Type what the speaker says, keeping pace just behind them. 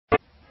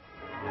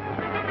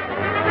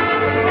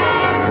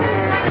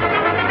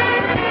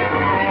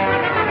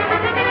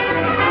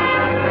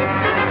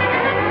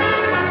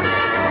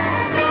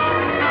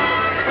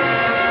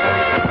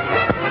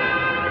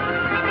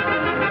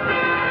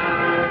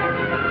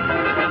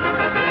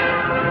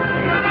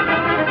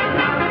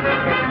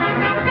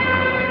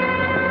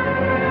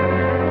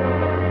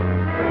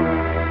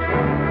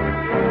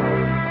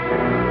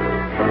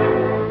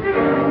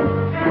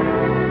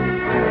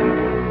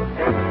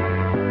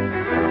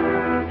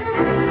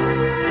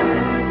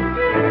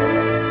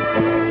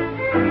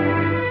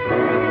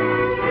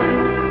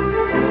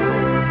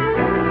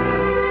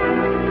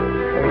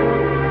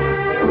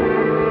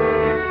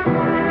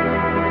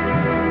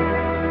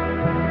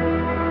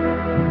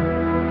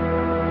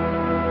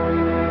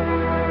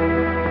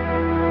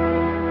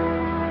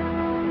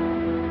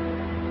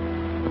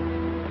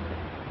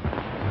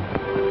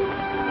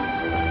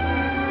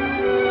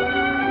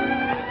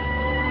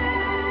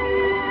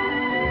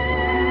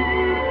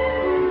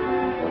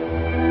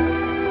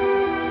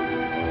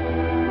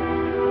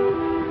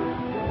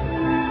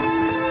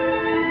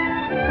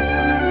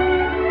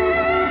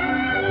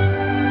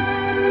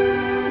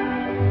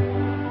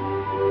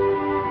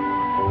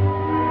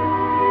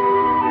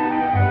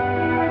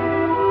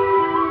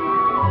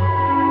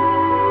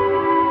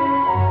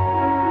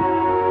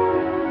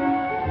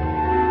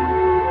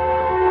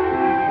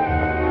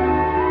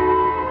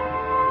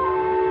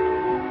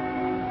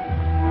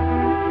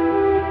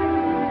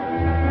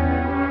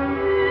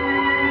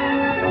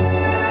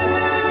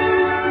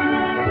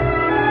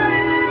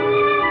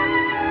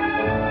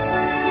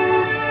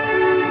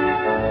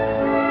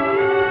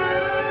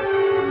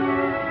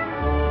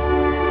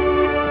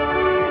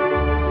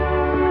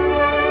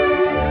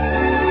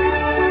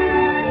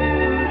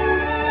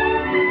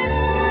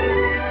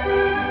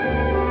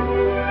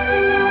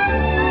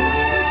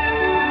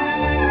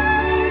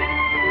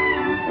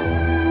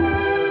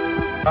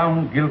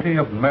found guilty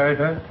of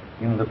murder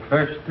in the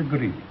first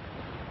degree.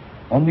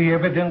 On the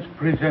evidence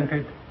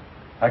presented,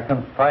 I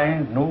can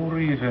find no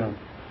reason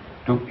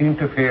to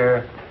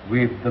interfere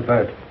with the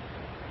verdict.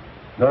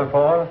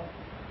 Therefore,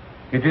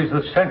 it is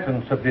the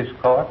sentence of this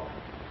court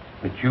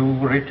that you,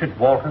 Richard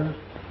Walters,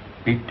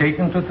 be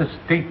taken to the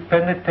state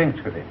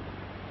penitentiary,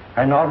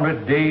 and on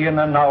a day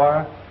and an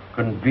hour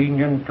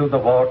convenient to the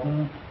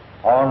warden,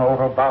 on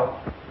or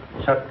about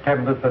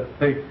September the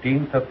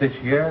 13th of this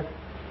year,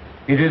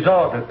 it is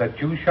ordered that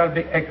you shall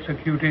be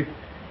executed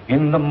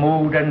in the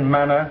mode and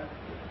manner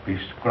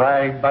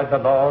prescribed by the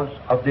laws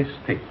of this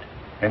state.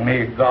 And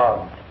may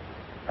God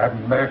have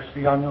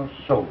mercy on your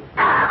soul.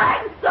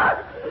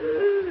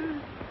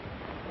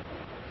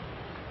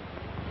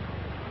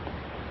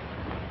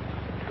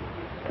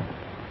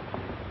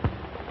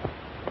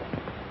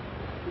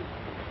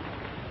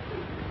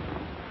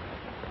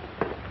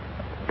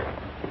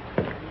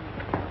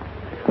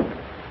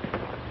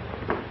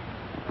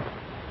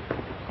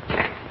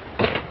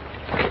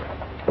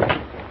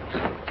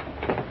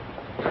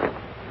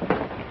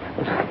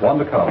 On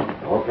the car.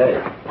 Okay.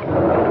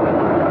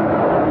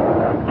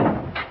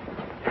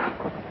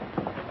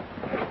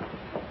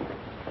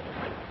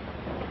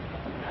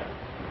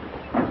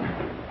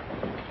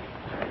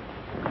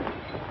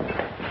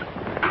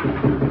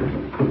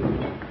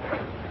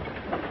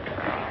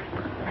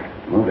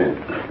 Move in.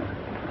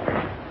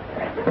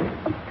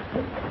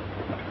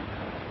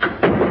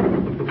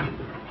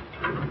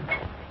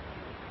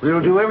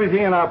 We'll do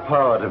everything in our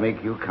power to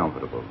make you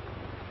comfortable.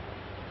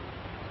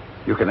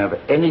 You can have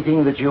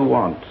anything that you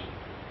want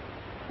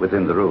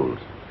within the rules.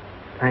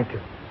 Thank you.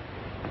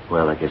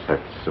 Well, I guess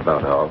that's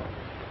about all.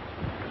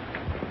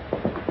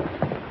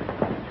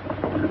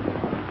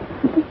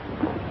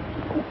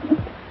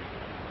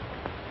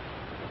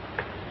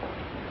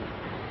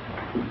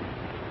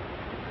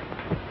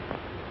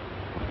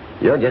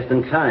 You're just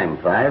in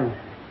time, Five.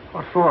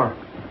 What for?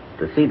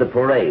 To see the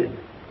parade.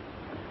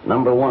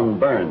 Number 1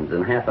 burns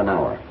in half an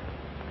hour.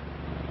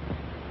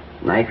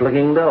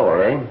 Nice-looking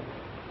door, eh?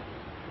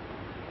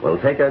 Well,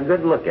 take a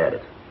good look at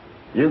it.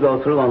 You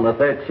go through on the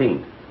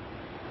 13th.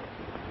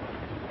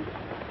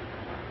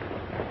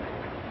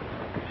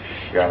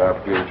 Shut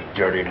up, you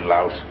dirty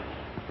louse.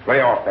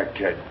 Lay off that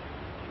kid.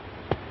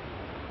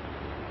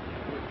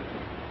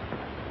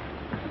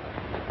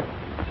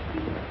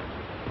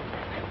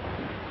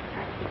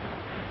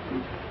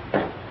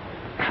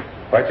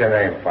 What's your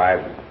name,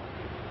 Five?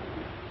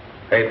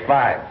 Hey,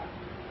 Five.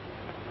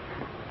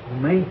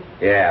 Me?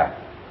 Yeah.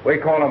 We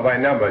call them by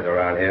numbers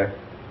around here.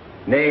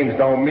 Names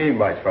don't mean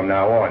much from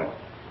now on.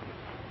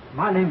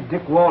 My name's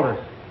Dick Walters.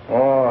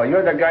 Oh,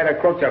 you're the guy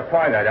that crooked your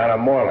partner down at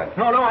Moreland.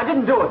 No, I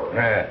didn't do it.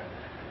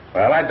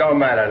 Well, that don't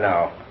matter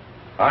now.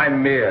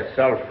 I'm Meir,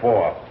 cell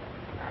 4.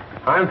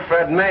 I'm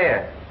Fred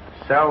Mayer,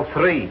 cell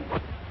 3.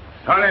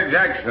 Sonny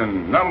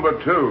Jackson,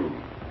 number 2.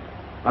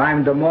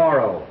 I'm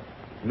DeMoro,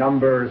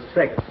 number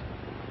 6.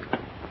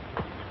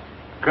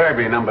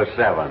 Kirby, number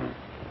 7.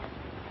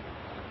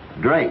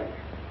 Drake,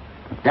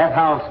 Death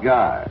House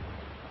Guard.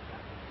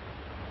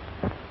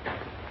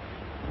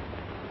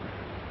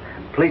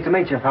 Pleased to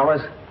meet you,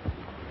 fellas.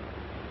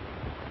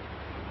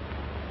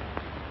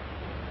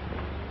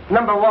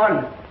 Number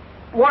 1.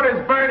 What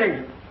is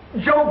burning?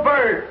 Joe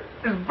Bird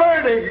is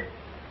burning.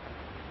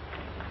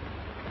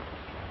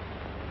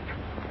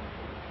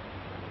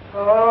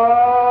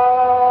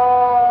 Oh.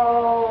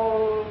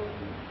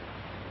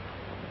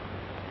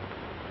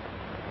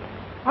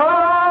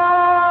 Oh.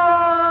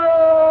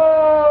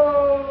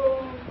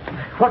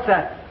 What's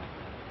that?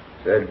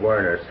 Sid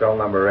Werner, cell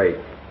number 8.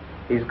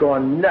 He's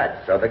going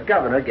nuts, so the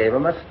governor gave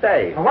him a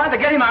stay. Well, why'd they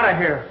get him out of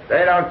here?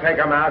 They don't take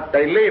him out.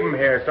 They leave him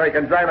here so he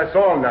can drive us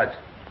all nuts.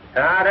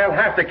 They'll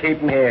have to keep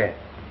him here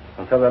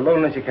until the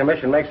Lunacy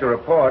Commission makes a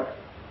report.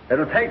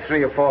 It'll take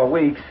 3 or 4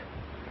 weeks.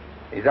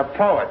 He's a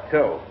poet,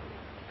 too.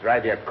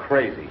 Drive you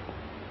crazy.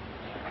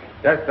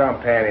 Just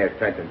don't pay any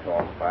attention to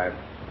him, Five.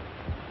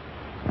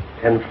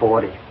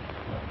 10:40.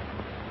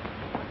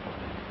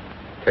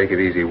 Take it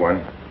easy,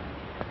 one.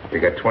 You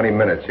got 20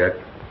 minutes yet.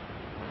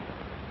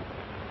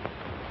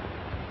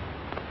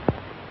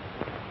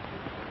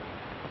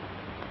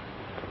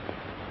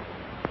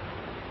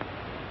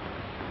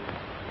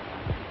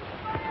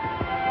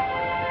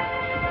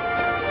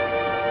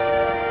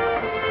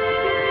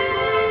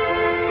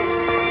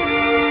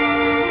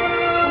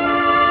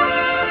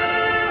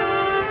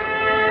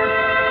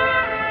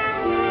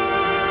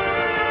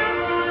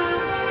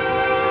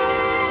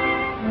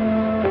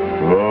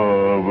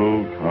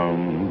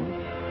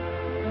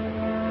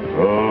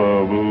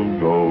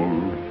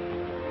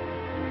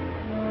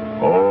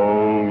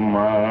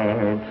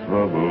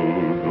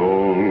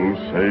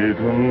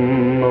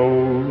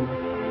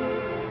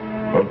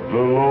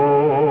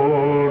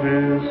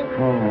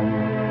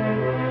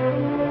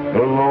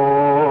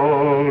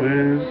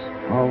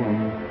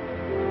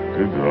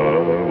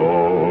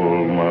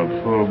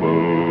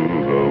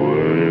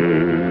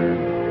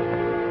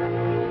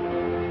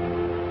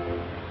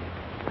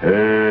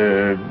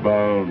 Head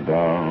bowed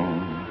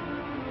down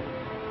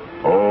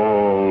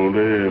all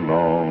day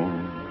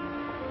long.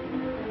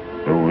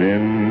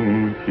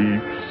 wind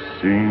keeps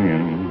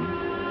singing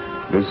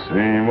the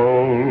same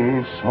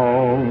old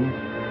song.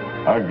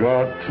 I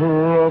got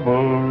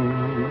trouble,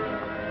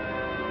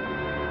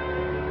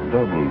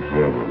 double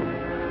trouble,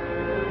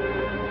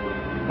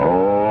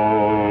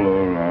 all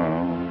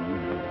around,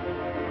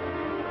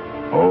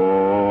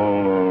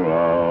 all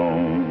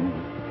around.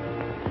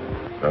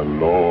 The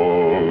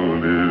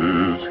Lord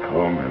is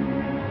coming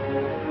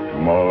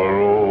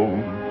tomorrow.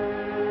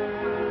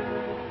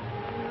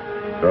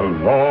 The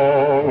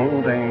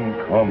Lord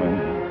ain't coming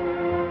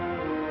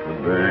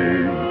today.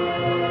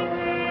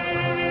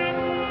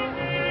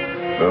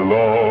 The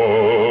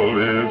Lord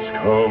is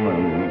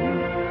coming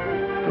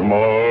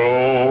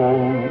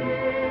tomorrow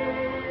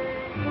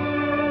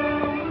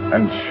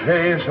and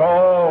chase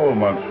all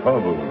my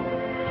troubles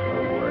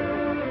away.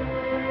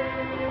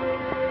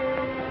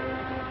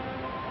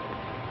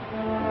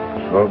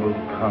 Trouble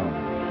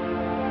comes,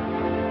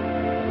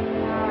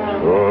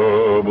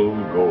 trouble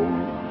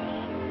goes,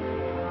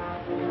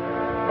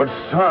 but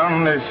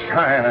sun is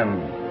shining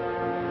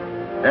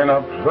in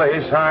a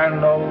place I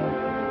know,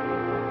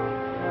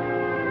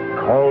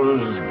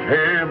 'cause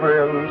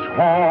Gabriel's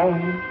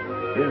horn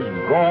is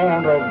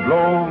going to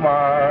blow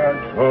my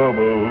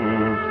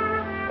troubles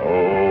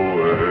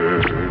away.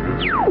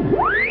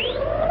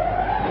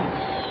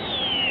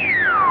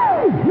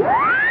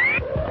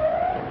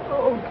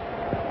 Oh,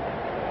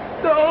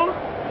 don't.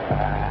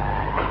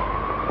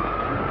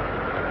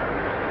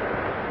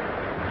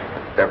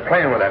 They're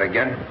playing with that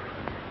again.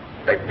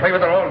 They play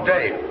with it all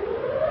day.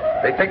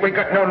 They think we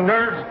got no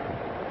nerves.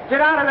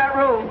 Get out of that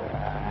room.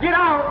 Get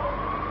out.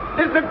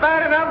 Is it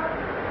bad enough?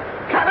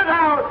 Cut it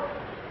out.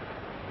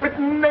 It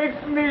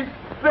makes me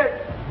sick.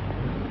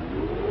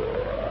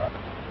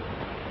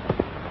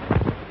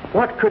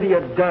 What could he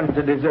have done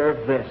to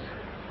deserve this?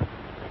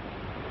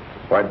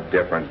 What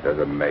difference does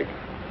it make?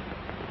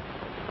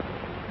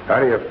 How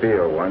do you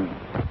feel, one?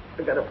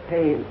 I got a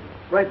pain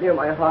right near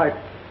my heart.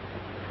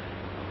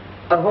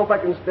 I hope I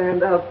can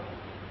stand up.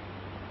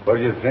 What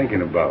are you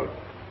thinking about?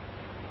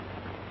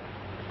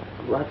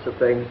 Lots of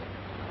things.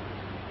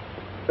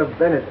 Of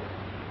Bennett.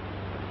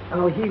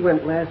 How he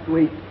went last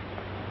week.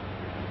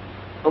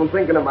 I'm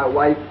thinking of my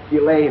wife,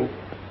 Elaine.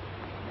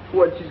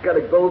 What she's got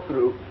to go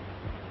through.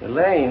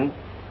 Elaine?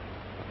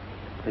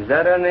 Is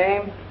that her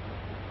name?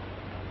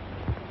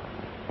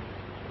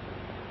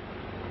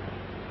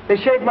 They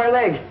shaved my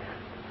leg.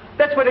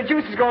 That's where the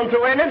juice is going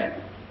through, ain't it?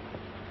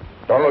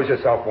 Don't lose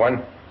yourself,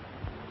 one.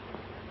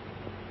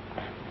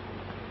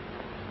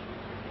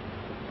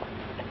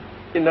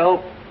 You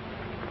know,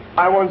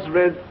 I once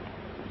read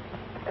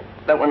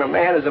that when a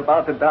man is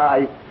about to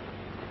die,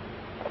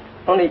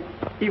 only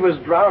he was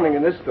drowning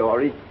in this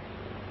story,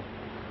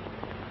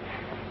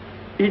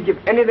 he'd give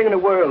anything in the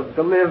world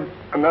to live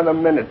another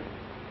minute.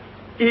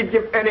 He'd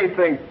give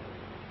anything.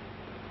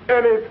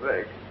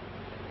 Anything.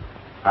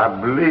 I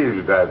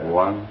believe that,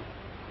 one.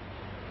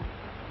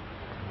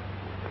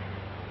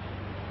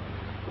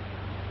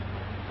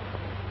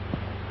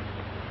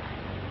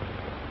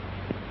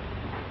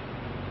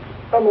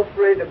 I'm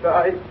afraid to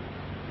die.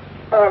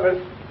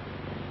 Honest.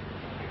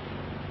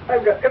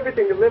 I've got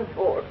everything to live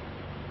for.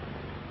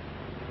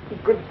 A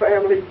good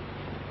family.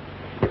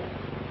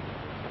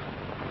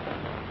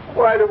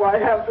 Why do I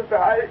have to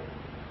die?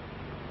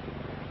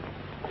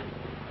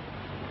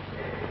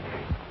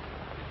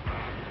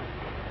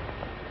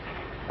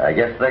 I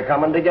guess they're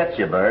coming to get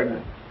you,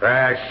 Bird.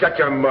 Shut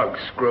your mug,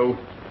 screw.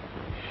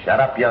 Shut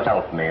up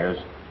yourself, Mears.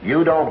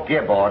 You don't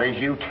give orders,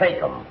 you take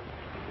them.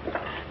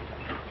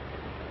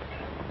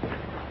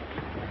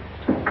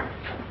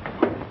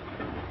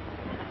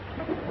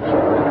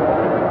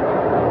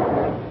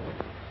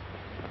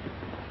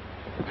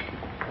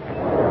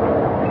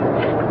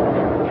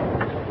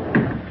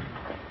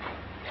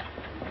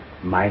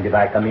 Mind if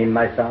I come in,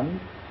 my son?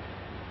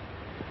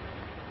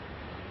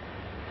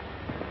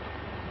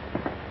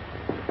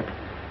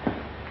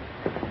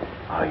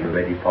 Are you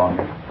ready for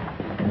me?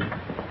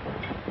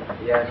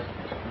 Yes.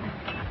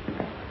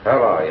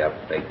 Hello, you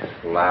big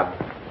slob.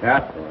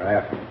 Yeah,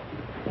 right.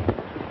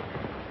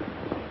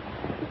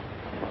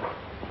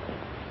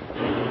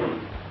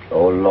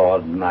 O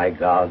Lord, my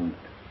God,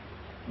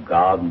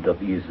 God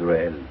of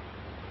Israel,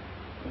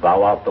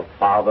 thou art the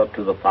father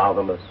to the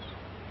fatherless,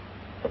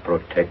 the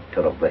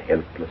protector of the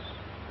helpless,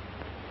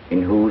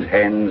 in whose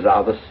hands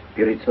are the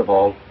spirits of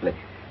all flesh.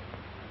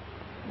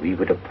 We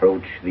would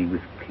approach thee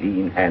with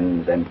clean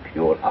hands and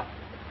pure heart.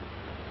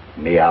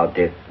 May our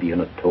death be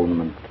an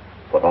atonement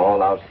for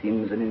all our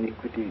sins and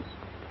iniquities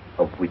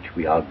of which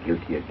we are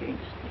guilty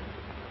against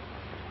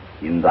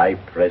thee. In thy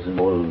present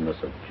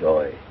fullness of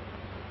joy,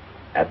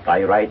 at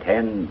thy right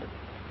hand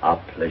are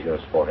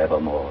pleasures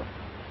forevermore.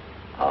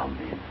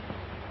 Amen.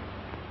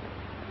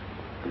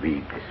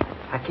 Read this.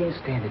 I can't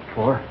stand it,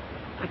 Four.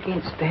 I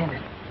can't stand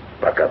it.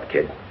 Buck up,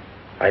 kid.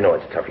 I know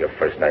it's tough your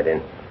first night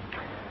in.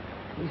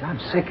 Please, I'm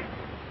sick.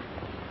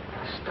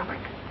 My stomach.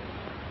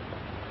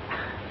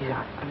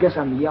 Yeah, I guess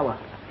I'm yellow.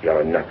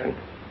 Yellow nothing.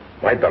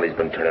 My belly's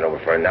been turning over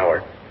for an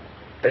hour.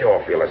 They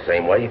all feel the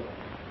same way.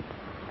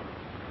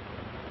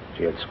 Did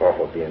Gee, it's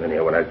awful being in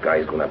here when that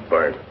guy's gonna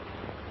burn.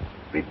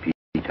 Repeat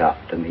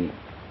after me.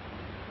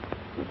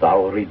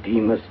 Thou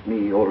redeemest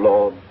me, O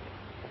Lord,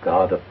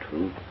 God of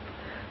truth.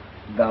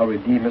 Thou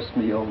redeemest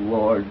me, O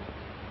Lord,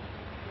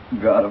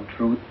 God of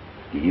truth.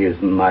 He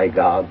is my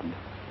God,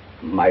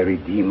 my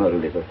Redeemer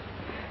liveth.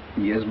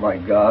 He is my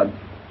God,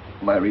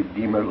 my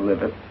Redeemer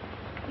liveth.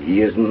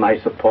 He is my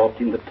support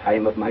in the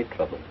time of my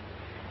trouble.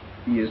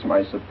 He is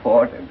my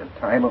support in the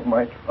time of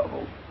my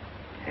trouble.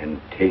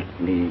 And take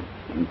me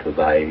into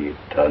thy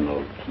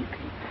eternal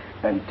keeping.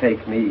 And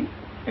take me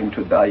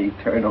into thy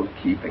eternal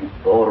keeping.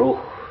 Baruch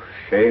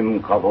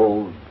Shem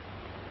Kavod,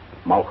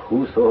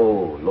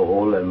 Malchuso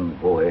Loholem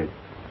Voed.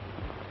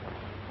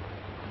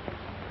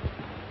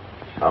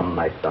 Come,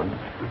 my son.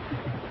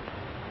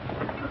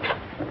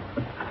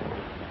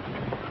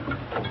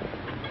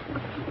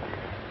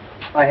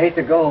 I hate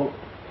to go,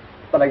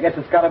 but I guess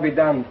it's got to be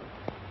done.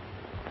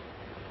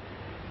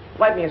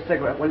 Light me a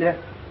cigarette, will you?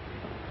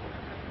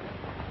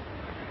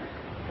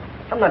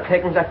 I'm not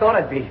taking as I thought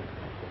I'd be.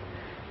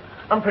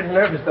 I'm pretty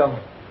nervous, though.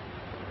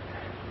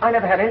 I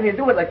never had anything to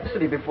do with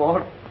electricity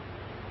before.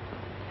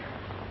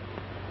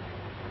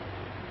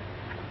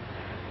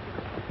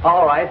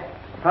 All right.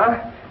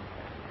 Huh?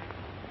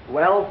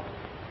 Well,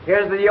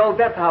 here's the old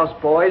death house,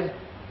 boys.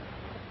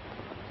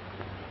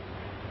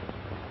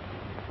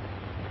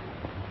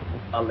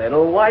 A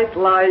little white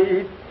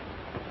light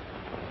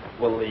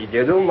will lead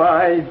you to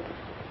my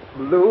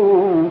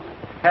blue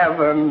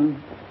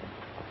heaven.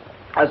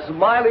 A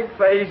smiling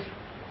face,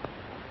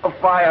 a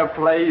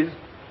fireplace,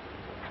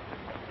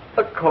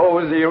 a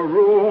cozy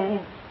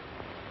room.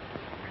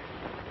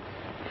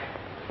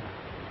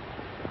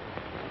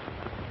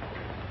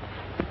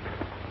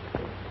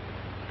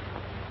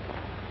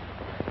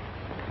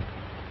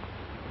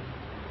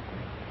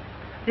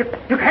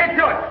 You can't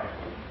do it!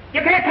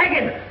 You can't take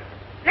him!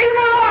 Leave him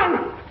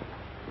alone!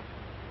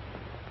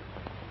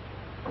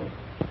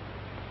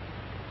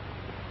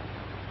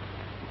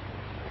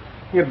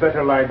 You'd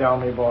better lie down,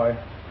 me boy.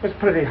 It's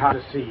pretty hard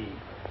to see.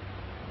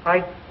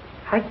 I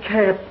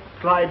can't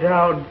lie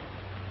down.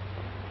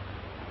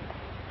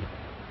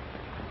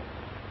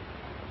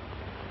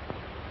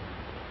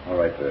 All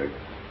right, Berg.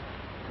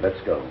 Let's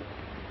go.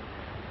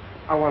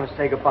 I want to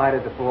say goodbye to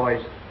the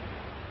boys.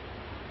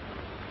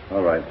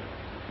 All right.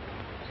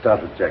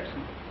 Start with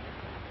Jackson.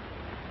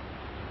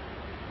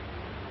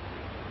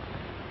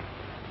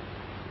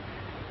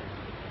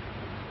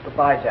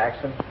 Goodbye,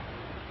 Jackson.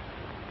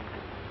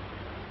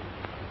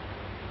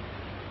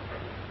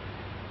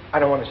 I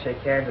don't want to shake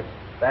hands. It's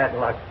bad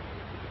luck.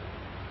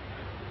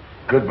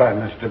 Goodbye,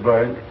 Mr.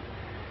 Berg.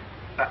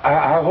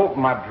 I hope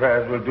my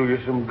prayers will do you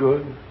some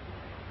good.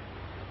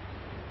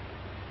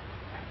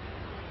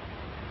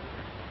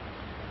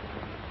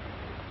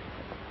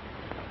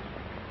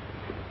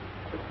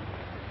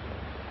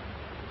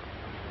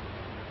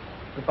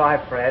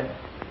 Goodbye, Fred.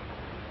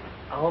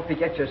 I hope you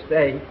get your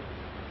stay.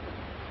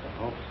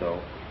 I hope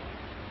so.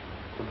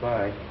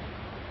 Goodbye.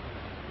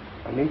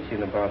 I'll meet you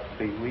in about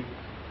 3 weeks.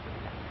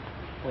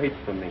 Wait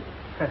for me.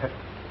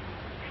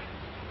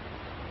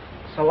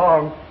 So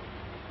long.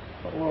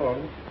 So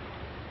long.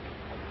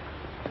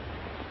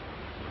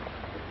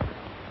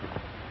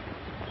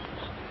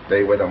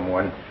 Stay with him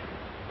once.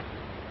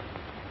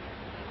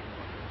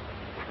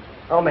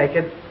 I'll make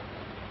it.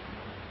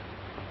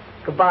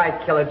 Goodbye,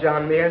 Killer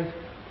John Mears.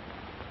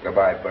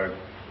 Goodbye, Berg.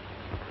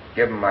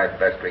 Give him my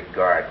best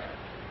regards.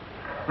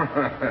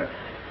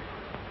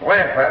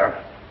 Well,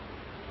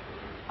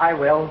 I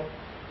will.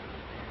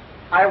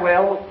 I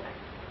will.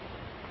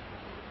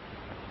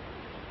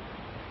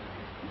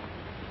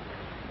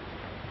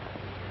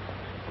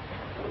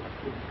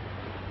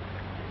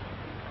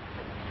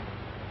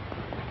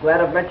 Glad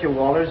I've met you,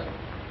 Walters.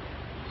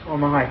 So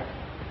am I.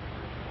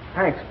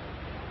 Thanks.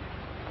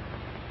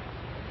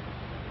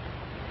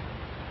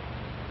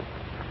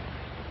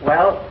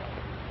 Well,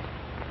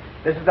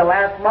 this is the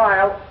last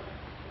mile.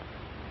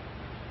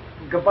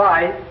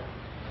 Goodbye.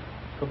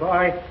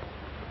 Goodbye.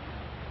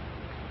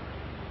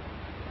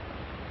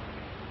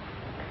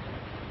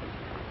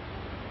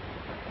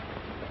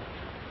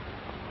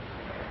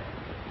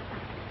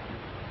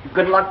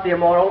 Good luck, dear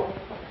Morrow.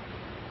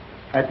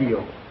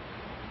 Adio,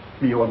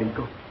 mio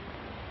amico.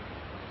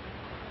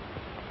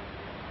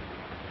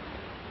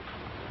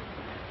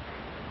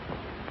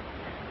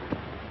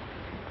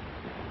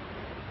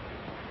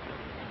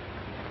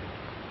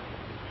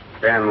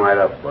 stand right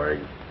up, Berg.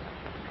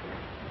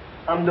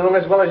 I'm doing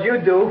as well as you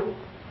do.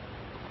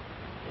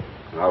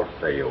 I'll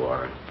say you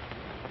are.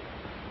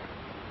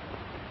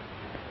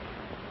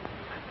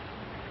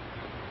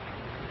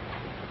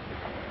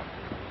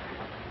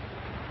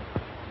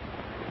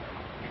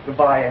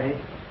 Goodbye,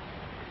 Eddie.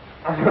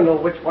 I don't know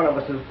which one of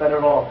us is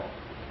better off.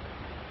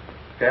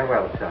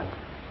 Farewell, son.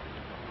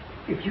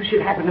 If you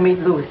should happen to meet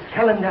Louis,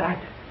 tell him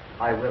that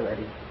I will,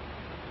 Eddie.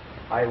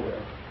 I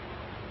will.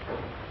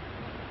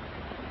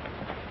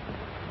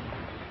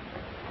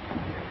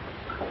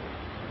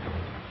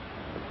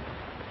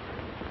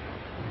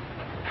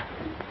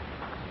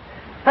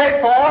 Hey,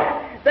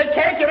 Paul! They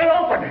can't get it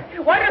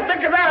open! Why do you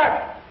think of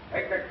that?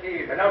 Take the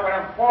keys and open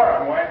them for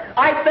them, Wes.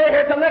 I'd stay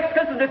here till next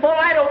Christmas before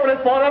I'd open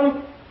it for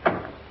them.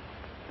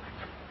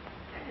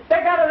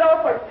 They got it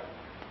open.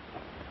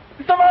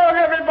 So long,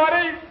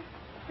 everybody.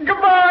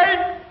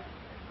 Goodbye.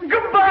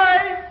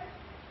 Goodbye.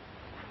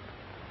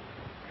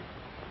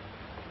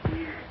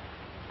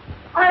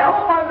 I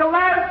hope I'm the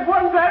last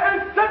one that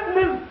is sitting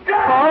in this guy.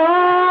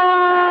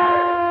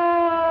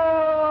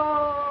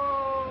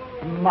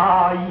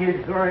 Ma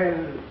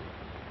Yisrael,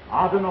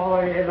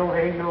 Adonai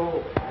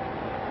Eloheinu.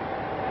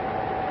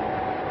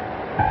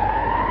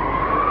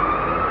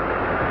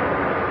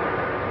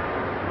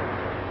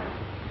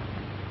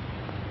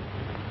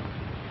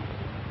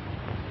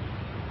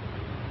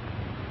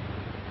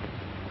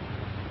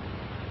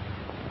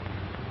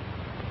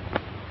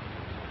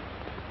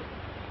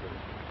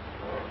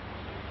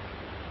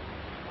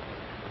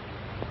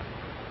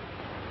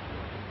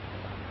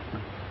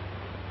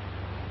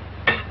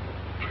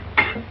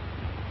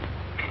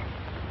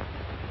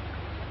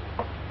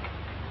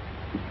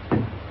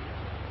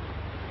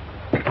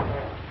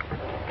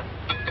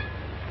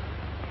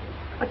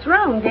 What's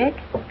wrong, Dick?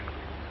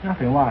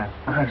 Nothing. Why?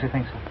 What makes you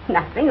think so?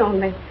 Nothing,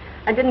 only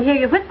I didn't hear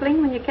you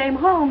whistling when you came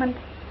home, and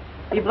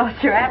you've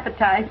lost your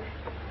appetite.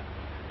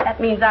 That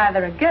means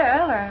either a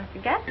girl or a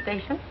gas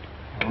station.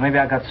 Well, maybe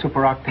I got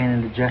super octane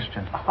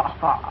indigestion.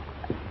 Are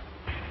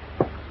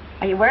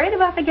you worried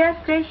about the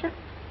gas station?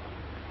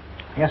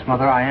 Yes,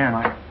 Mother, I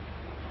am.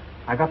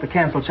 I got the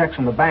canceled checks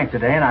from the bank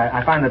today, and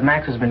I find that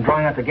Max has been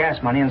drawing out the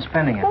gas money and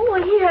spending it. Oh,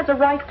 well, he has a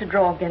right to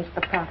draw against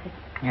the profit.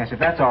 Yes, if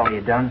that's all he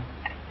had done.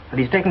 But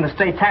he's taken the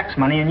state tax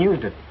money and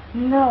used it.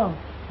 No.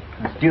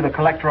 It's due the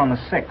collector on the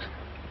 6th.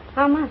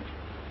 How much?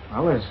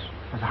 Well, there's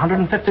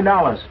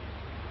 $150.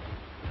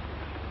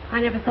 I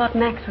never thought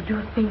Max would do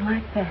a thing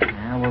like that.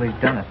 Yeah, well,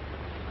 he's done it.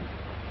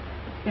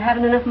 You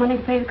haven't enough money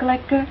to pay the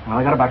collector? Well,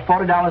 I got about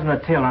 $40 in the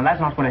till, and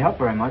that's not going to help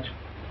very much.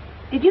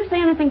 Did you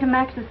say anything to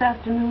Max this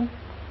afternoon?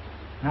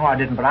 No, I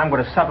didn't, but I'm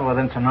going to settle with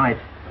him tonight.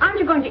 Aren't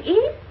you going to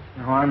eat?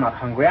 No, I'm not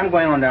hungry. I'm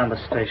going on down to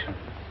the station.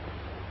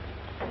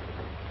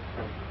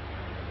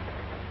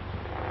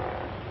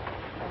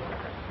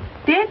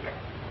 Dick,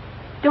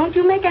 don't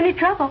you make any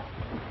trouble.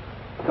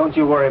 Don't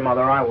you worry,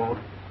 Mother, I won't.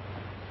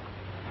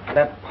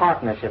 That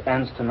partnership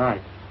ends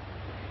tonight.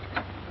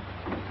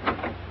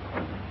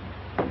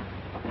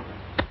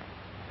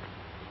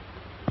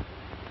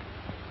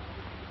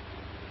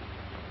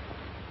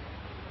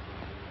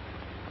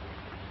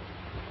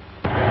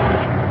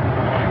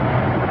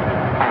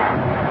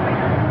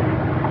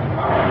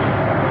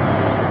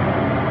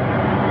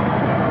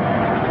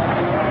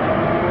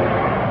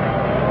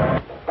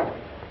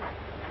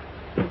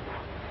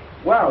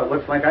 Well, it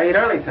looks like I ate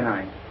early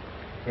tonight.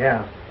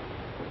 Yeah.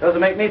 Doesn't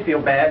make me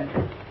feel bad.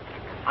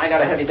 I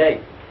got a heavy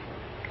day.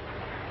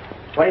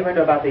 What are you going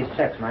to do about these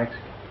checks, Max?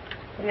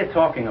 What are you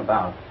talking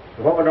about?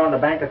 What we're on the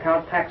bank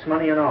account, tax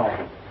money and all.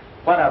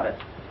 What of it?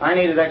 I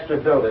needed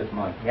extra dough this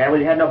month. Yeah, well,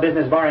 you had no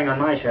business borrowing on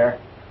my share.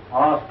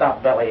 Oh,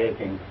 stop belly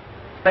aching.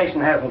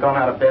 Station hasn't gone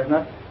out of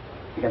business.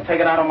 You can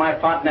take it out of my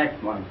pot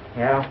next month.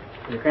 Yeah?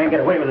 You can't get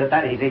away with it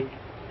that easy.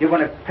 You're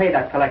going to pay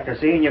that collector,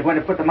 see, and you're going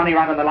to put the money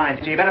right on the line.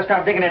 So you better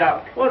start digging it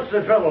up. What's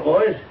the trouble,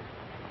 boys?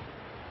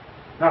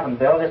 Nothing,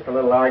 Bill. Just a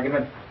little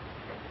argument.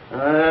 You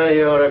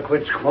ought to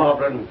quit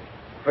squabbling.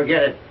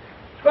 Forget it.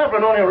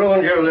 Squabbling only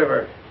ruins your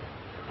liver.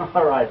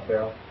 All right,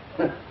 Bill.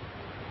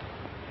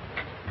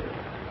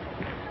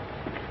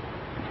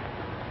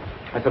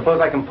 I suppose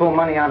I can pull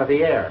money out of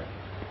the air.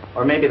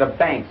 Or maybe the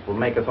banks will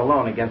make us a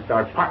loan against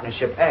our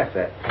partnership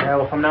assets. Yeah,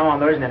 well, from now on,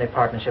 there isn't any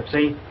partnership,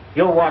 see?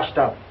 You're washed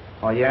up.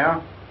 Oh,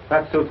 yeah?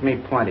 That suits me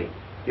plenty.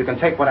 You can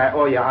take what I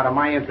owe you out of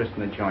my interest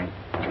in the joint.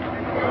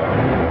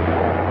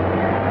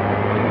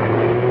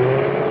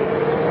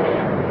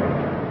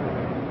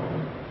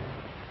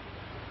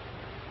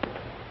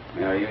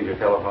 May I use your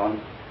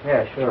telephone?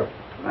 Yeah, sure.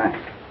 Thanks.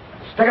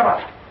 Stick 'em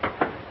up.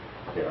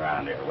 Sit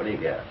around here. What do you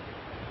got?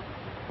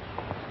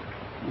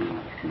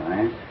 That's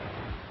nice.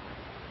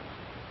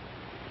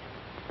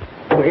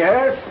 Oh,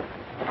 yes?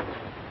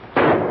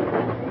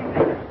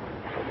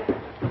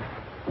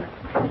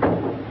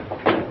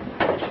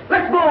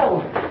 Let's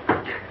go!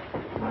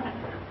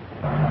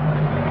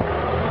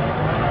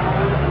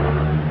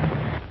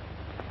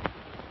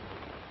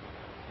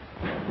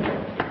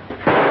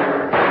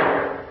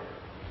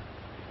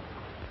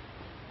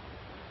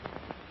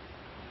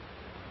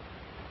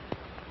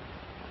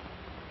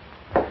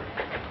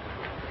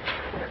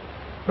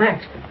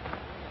 Max!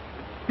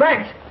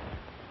 Max!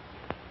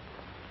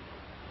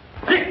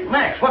 Hey,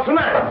 Max, what's the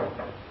matter?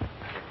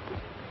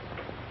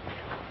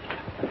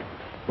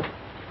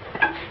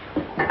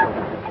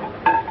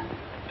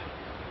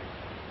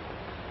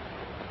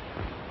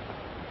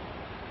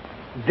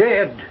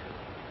 Dead.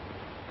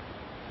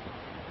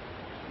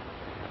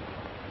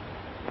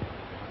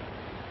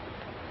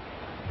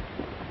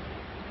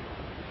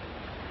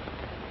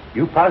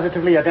 You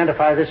positively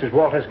identify this as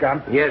Walter's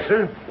gun? Yes,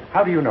 sir.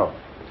 How do you know?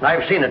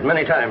 I've seen it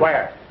many times.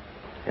 Where?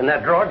 In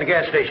that drawer at the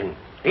gas station.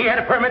 He had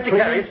a permit to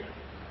carry it.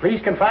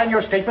 Please confine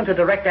your statement to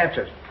direct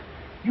answers.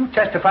 You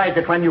testified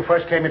that when you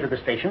first came into the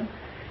station,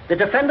 The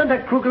defendant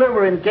and Kruger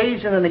were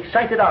engaged in an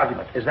excited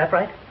argument. Is that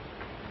right?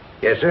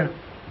 Yes, sir.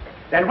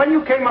 Then when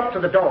you came up to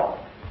the door,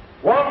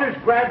 Walters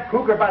grabbed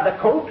Kruger by the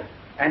coat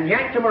and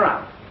yanked him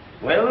around.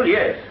 Well,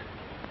 yes.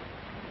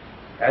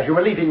 As you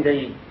were leaving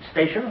the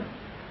station,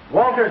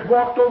 Walters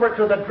walked over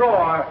to the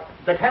drawer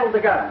that held the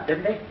gun,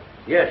 didn't he?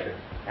 Yes, sir.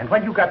 And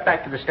when you got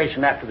back to the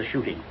station after the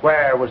shooting,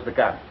 where was the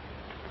gun?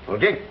 Well,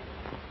 Dick,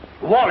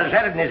 Walters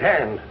had it in his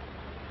hand.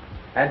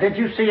 And did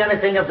you see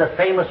anything of the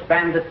famous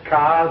bandit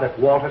car that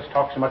Walters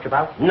talks so much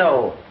about?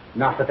 No.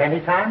 Not at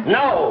any time?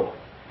 No.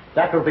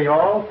 That will be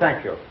all.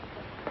 Thank you.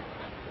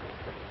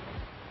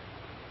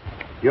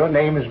 Your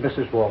name is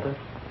Mrs. Walters?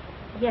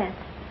 Yes.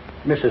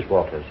 Mrs.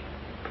 Walters,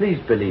 please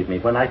believe me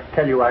when I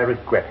tell you I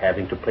regret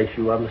having to place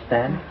you on the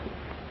stand.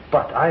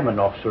 But I'm an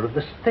officer of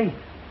the state,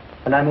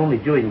 and I'm only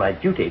doing my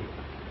duty.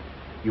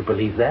 You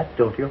believe that,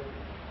 don't you?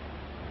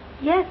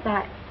 Yes,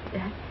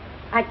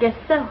 I guess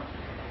so.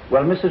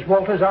 Well, Mrs.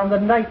 Walters, on the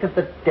night of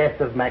the death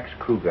of Max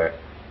Kruger,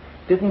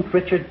 didn't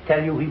Richard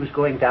tell you he was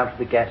going down to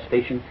the gas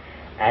station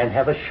and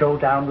have a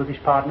showdown with his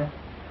partner?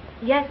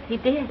 Yes, he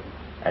did.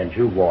 And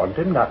you warned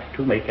him not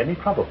to make any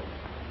trouble.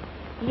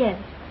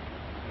 Yes.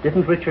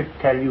 Didn't Richard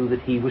tell you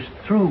that he was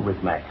through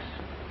with Max?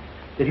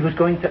 That he was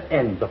going to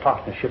end the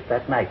partnership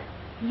that night?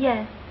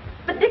 Yes.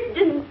 But Dick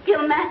didn't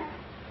kill Max.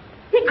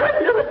 He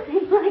couldn't do a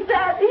thing like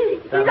that.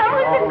 He's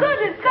always been good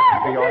as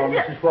God. Be all,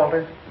 Mrs.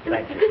 Walters?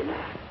 Thank you.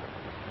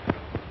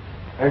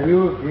 Have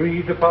you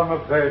agreed upon a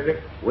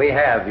verdict? We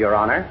have, Your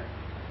Honor.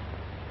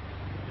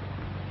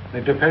 The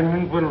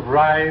defendant will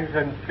rise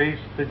and face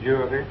the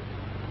jury.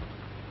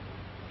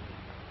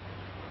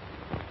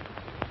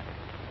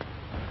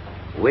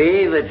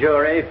 We, the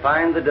jury,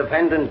 find the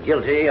defendant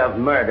guilty of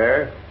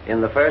murder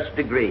in the first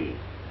degree.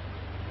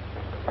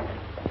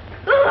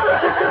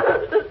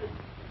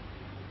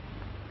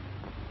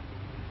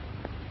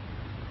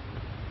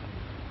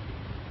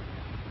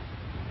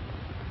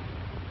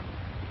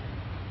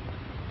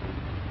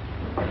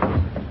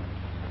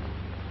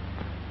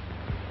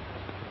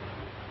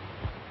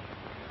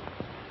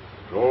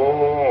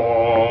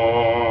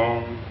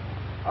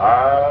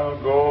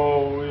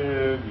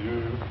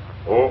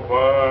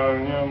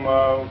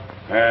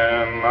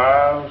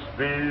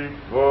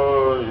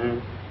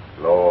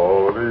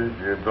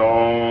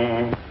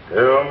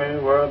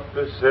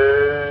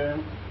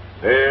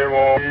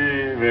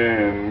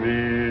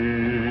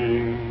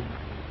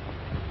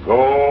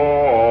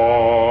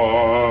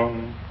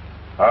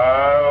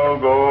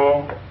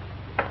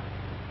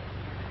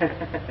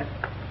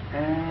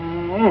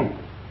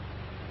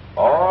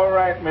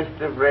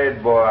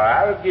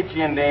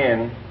 You in the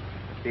end.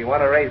 Do you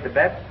want to raise the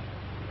bet?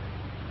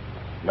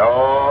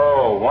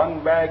 No,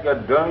 one bag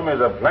of dum is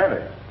a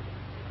plenty.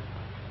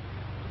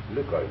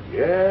 Look at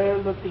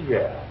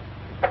yeah.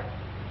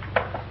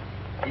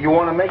 You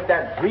want to make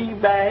that 3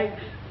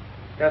 bags?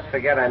 Just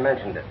forget I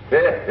mentioned it.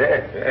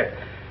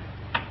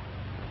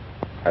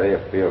 How do you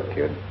feel,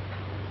 kid?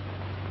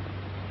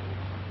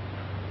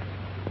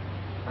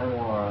 I'm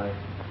all right.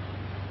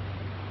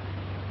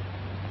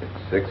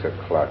 It's 6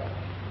 o'clock.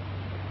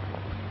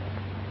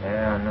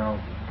 Yeah, I know.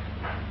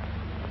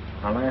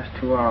 My last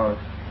 2 hours.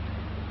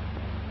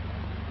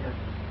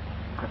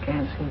 I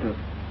can't seem to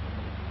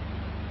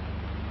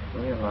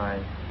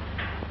realize.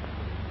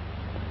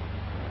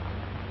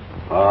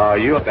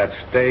 You let that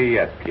stay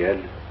yet,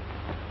 kid.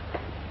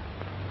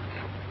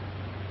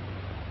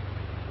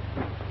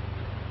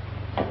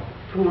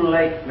 Too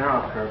late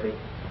now, Kirby.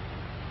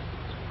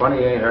 It's funny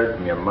you ain't heard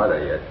from your mother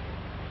yet.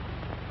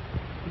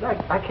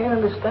 I can't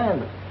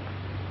understand it.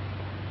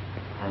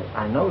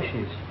 I know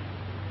she's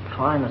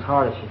trying as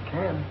hard as she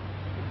can.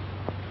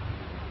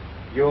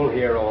 You'll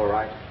hear all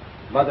right.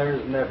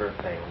 Mothers never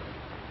fail.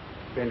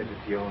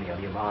 Benedizione al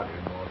mio madre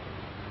morta.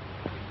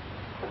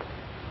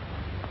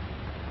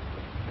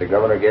 The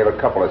governor gave a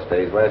couple of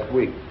stays last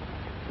week.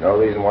 No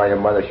reason why your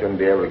mother shouldn't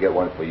be able to get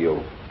one for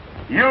you.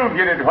 You'll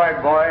get it,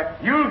 white boy.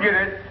 You'll get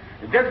it.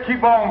 Just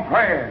keep on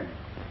praying.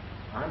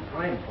 I'm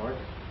praying for it.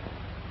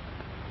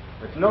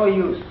 It's no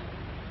use.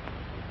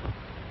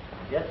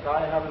 I guess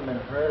I haven't been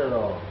hurt at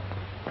all.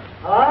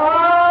 Oh!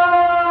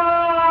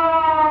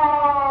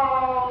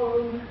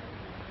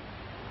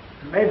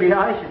 Maybe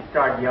I should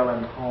start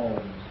yelling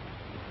Holmes.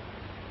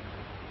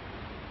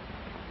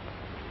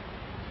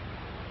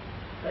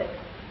 Hey,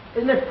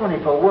 isn't it funny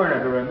for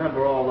Werner to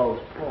remember all those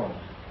poems?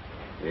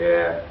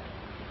 Yeah.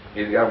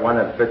 He's got one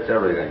that fits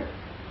everything.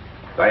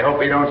 I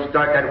hope he don't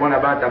start that one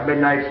about the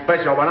midnight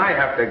special when I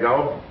have to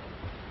go.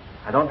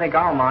 I don't think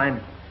I'll mind.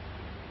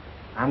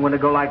 I'm going to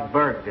go like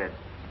Berg did.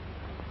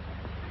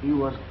 He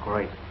was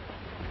great.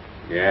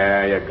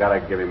 Yeah, you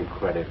gotta give him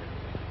credit.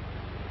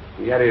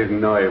 He had his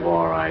nerve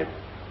all right.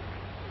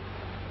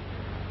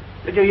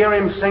 Did you hear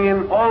him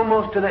singing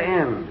almost to the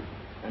end?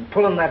 And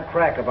pulling that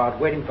crack about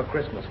waiting for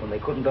Christmas when they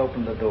couldn't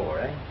open the door,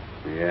 eh?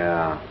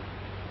 Yeah.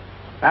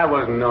 That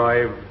was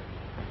nerve.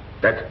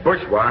 That's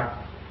bourgeois.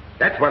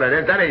 That's what it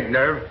is. That ain't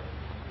nerve.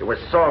 He was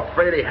so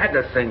afraid he had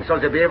to sing so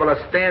as to be able to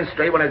stand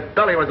straight when his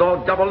belly was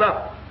all doubled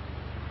up.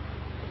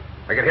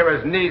 I could hear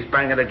his knees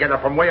banging together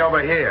from way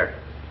over here.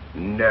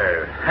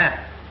 Nerve, huh?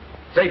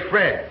 Say,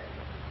 Fred,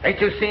 ain't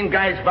you seen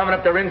guys bumming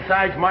up their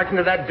insides marching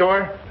to that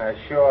door? I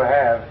sure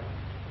have.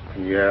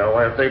 Yeah,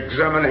 well, if they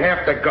examine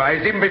half the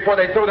guys, even before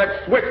they throw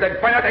that switch, they'd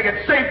find out they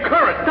get same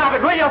current. Stop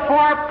it, will you,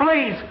 Four?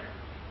 Please.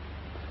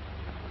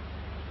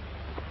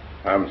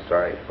 I'm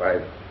sorry,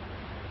 Five.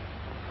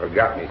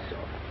 Forgot me so.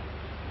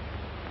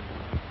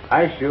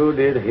 I sure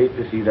did hate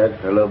to see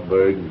that fellow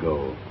Berg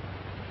go.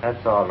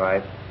 That's all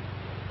right.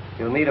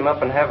 You'll meet him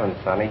up in heaven,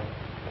 Sonny.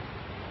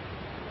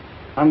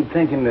 I'm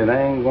thinking that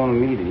I ain't gonna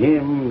meet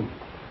him,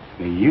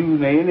 nor you,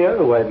 nor any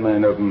other white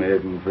man up in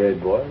heaven, Fred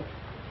boy.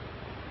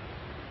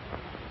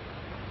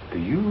 Do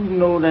you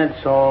know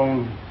that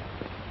song,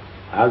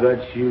 I got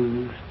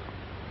shoes,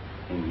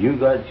 and you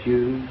got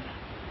shoes,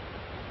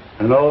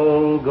 and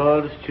all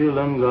God's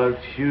children got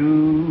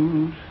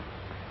shoes?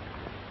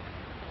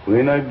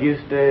 When I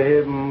get to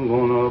heaven, I'm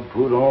gonna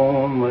put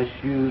on my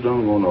shoes,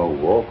 I'm gonna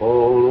walk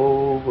all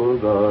over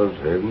God's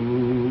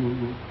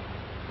heaven.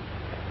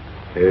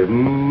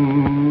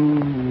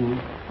 Heaven,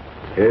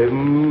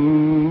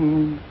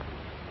 heaven.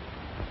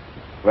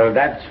 Well,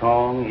 that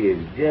song is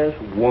just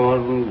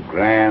one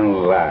grand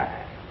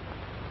lie.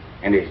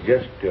 And it's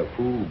just a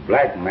fool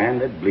black man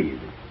that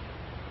believes it.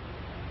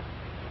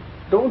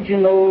 Don't you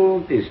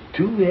know there's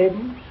two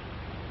heavens?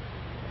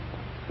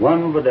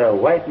 One for the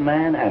white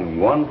man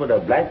and one for the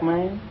black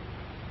man?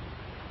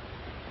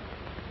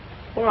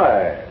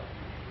 Why,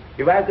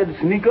 if I could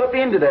sneak up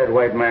into that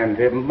white man's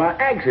heaven by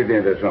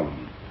accident or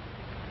something,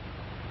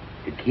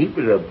 the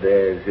keeper up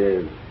there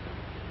says,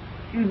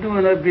 "You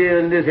doing up here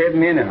in this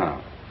heaven anyhow?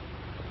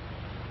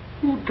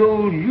 Who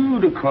told you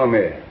to come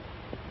here?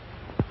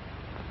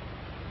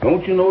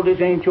 Don't you know this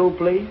ain't your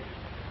place?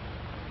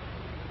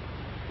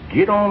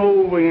 Get on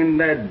over in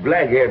that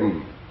black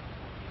heaven,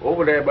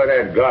 over there by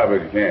that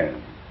garbage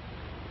can,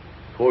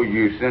 before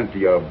you sent to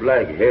your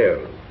black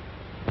hell."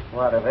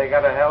 What, have they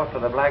got a hell for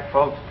the black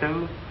folks,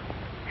 too?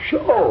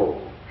 Sure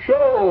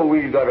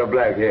we got a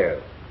black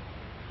hell.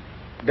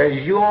 Does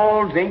you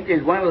all think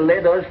they's going to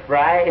let us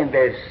fry in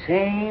the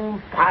same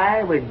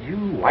fire with you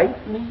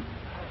white meat?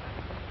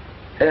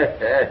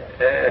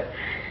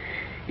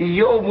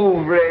 Your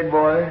move, Red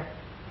boy.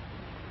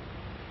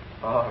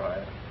 All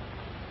right.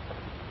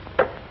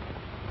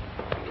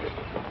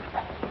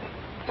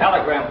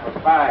 Telegram for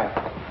Five.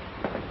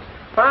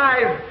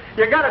 Five,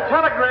 you got a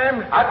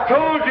telegram? I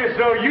told you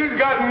so. You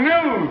got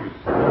news.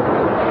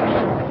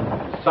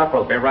 Supper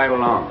will be right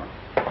along.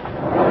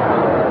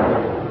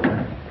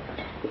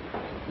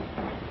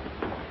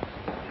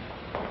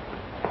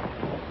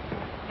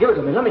 Give it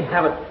to me. Let me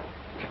have it.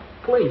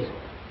 Please.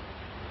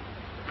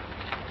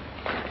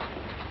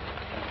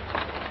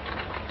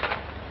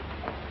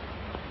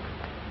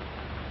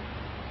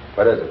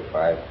 What is it,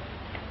 Five?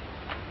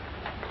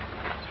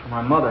 It's for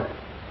my mother.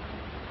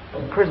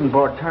 The prison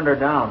board turned her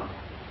down.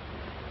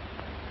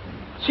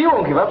 She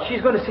won't give up.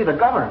 She's going to see the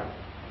governor.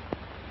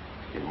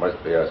 You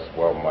must be a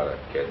swell mother,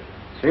 kid.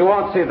 She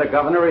won't see the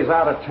governor. He's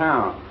out of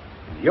town.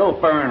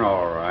 You'll burn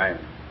all right.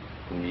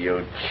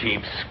 You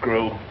cheap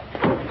screw.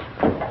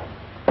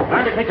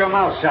 Learn to keep your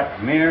mouth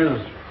shut,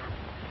 Mears.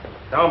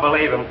 Don't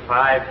believe him,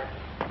 Five.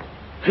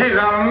 He's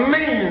a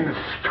mean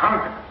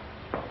skunk.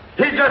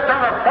 He's just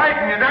trying to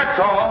frighten you, that's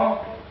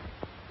all.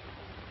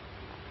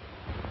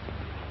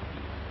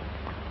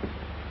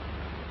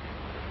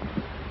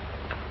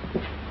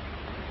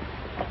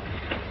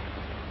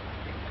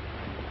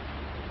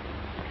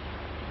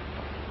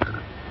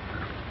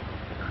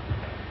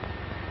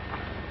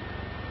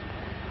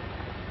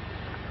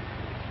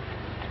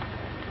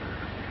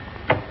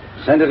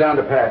 Send it down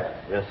to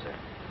Pat. Yes, sir.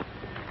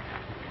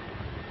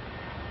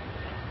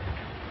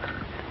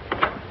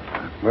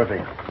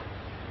 Murphy.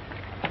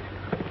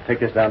 Take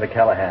this down to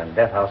Callahan,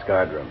 death house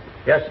guard room.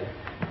 Yes, sir.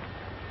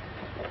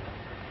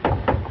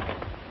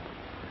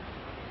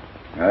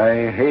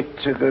 I hate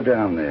to go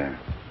down there.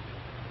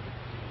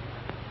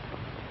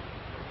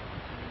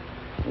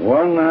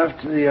 One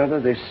after the other,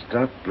 they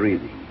stop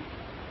breathing.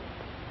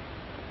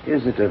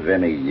 Is it of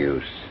any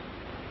use?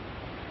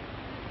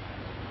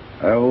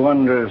 I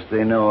wonder if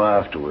they know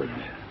afterward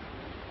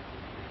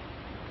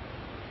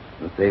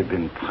that they've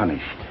been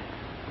punished.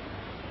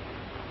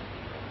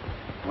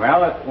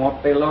 Well, it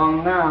won't be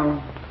long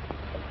now.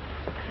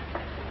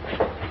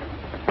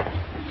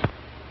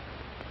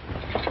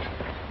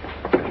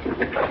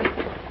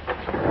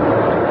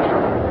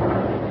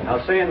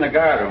 I'll see you in the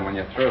guard room when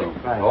you're through.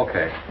 Right.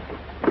 Okay.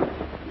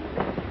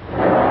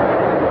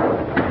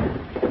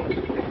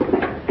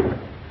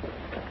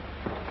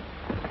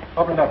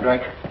 Open it up,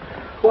 Drake.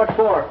 What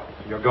for?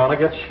 You're gonna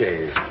get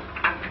shaved.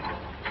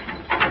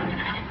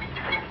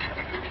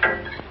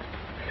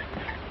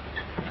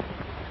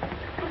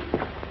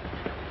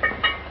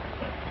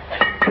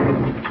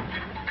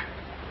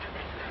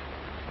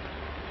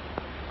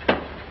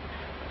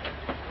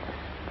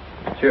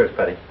 Cheers,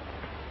 Petty.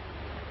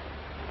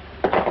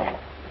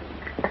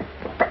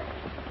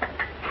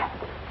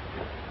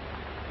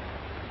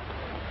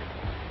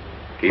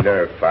 Keep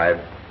her, Five.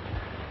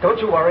 Don't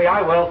you worry,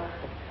 I will.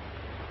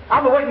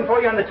 I'll be waiting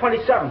for you on the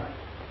 27th.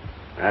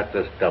 That's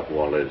the stuff,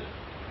 Walters.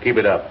 Keep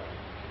it up.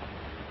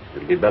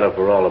 It'll be better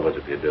for all of us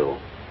if you do.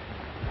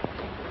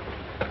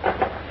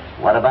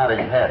 What about his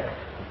head?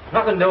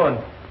 Nothing doing.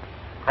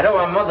 I don't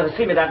want Mother to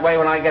see me that way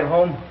when I get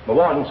home. The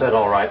warden said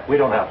all right. We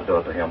don't have to do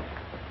it to him.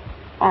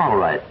 All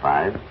right,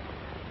 Five.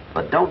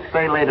 But don't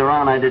say later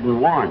on I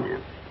didn't warn you.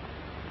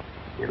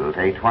 It'll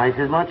take twice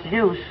as much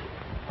use.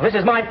 Well, this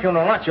is my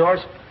funeral, not yours.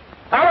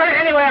 I'll run it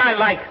any way I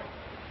like.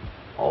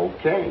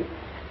 Okay.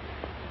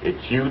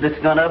 It's you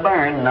that's gonna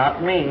burn,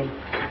 not me.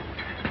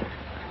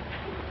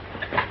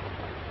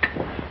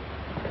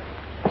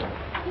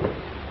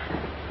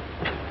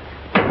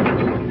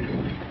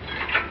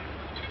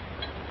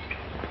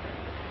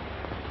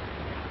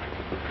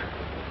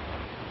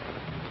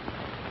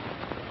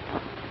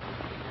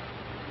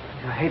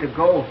 I hate to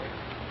go.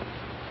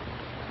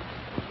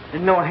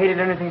 Didn't know I hated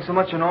anything so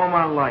much in all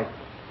my life.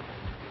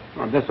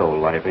 Well, this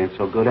old life ain't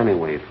so good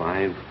anyway,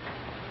 Five.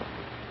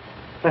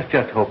 Let's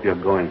just hope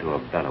you're going to a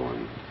better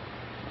one.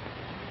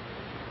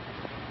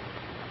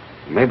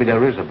 Maybe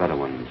there is a better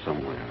one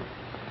somewhere.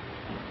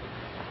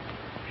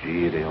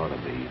 Gee, they ought to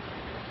be.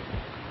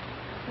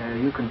 Yeah,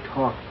 you can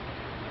talk.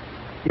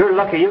 You're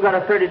lucky. You got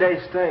a 30-day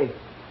stay.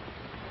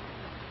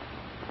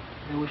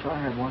 I wish I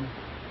had one.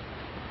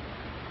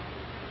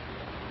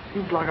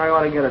 Seems like I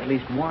ought to get at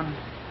least one.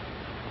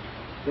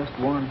 Just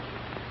one.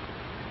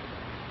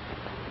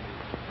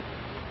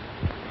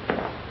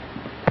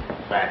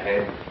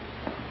 Fathead.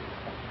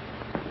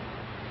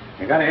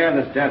 You gotta hear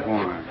this death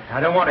warrant.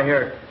 I don't want to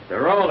hear it. The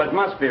roll, it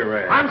must be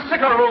read. I'm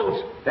sick of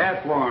rules.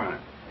 Death warrant.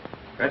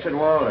 Richard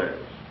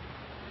Walters.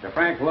 To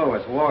Frank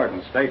Lewis,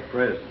 warden, state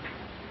prison.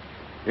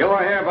 You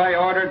are hereby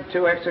ordered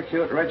to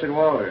execute Richard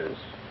Walters,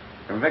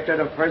 convicted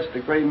of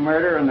first-degree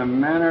murder in the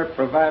manner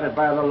provided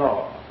by the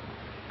law,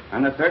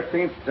 on the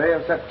 13th day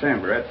of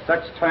September, at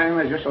such time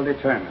as you shall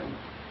determine,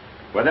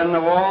 within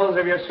the walls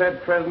of your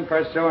said prison,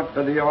 pursuant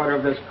to the order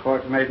of this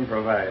court made and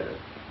provided.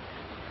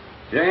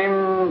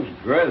 James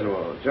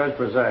Griswold, judge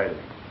presiding.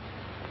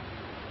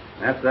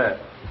 That's that.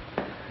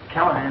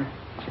 Callahan,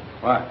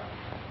 What?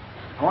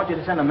 I want you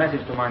to send a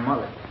message to my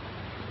mother.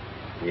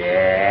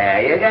 Yeah,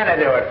 you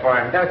gotta do it for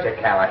him, don't you,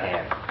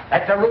 Callahan?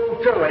 That's a rule,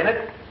 too, ain't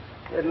it?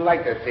 You'd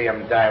like to see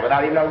him die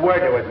without even a word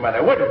to his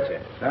mother, wouldn't you?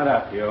 Shut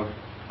up, you.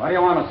 What do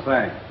you want to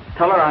say?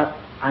 Tell her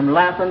I'm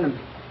laughing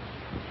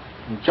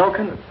and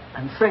joking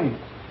and singing.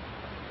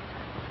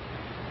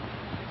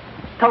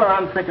 Tell her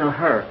I'm thinking of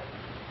her.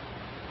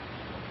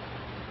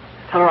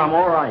 Tell her I'm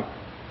all right.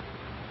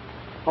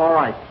 All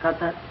right. Got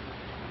that?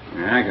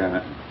 Yeah, I got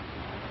it.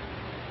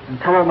 And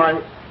tell her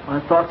my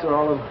thoughts are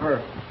all of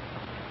her.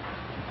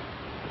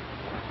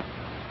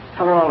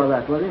 Tell her all of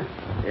that, will you?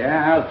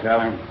 Yeah, I'll tell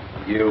him.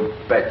 You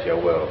bet you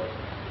will.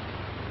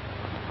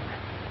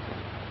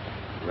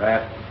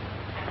 Rat.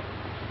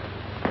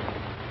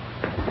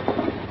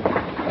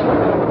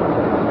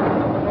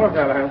 Hello,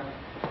 Callahan.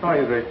 How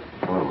are you, Grace?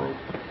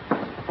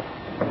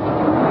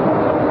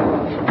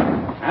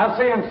 I'll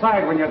see you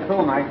inside when you're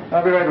through, Mike.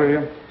 I'll be right with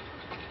you.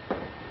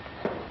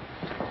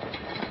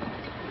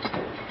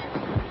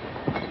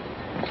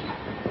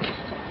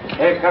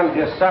 Here comes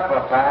your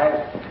supper, Five.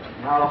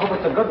 Now, I hope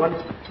it's a good one.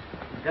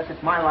 I guess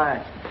it's my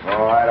last.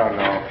 Oh, I don't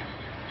know.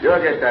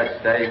 You'll get that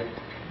steak.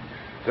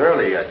 It's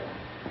early yet.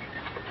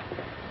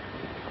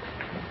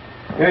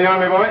 Here you are,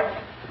 my boy.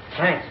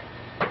 Thanks.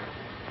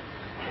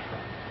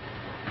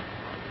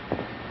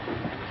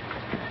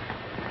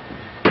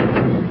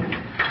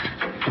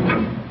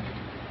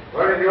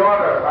 What did you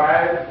order,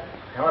 Five?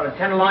 I ordered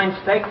 10-loin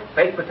steak,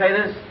 baked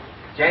potatoes,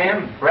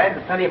 jam,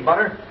 bread, plenty of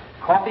butter,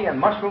 coffee, and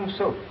mushroom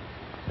soup.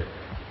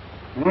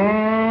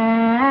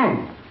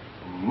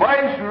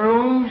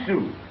 Mushroom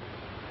soup.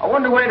 I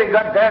wonder where they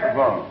got that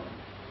from.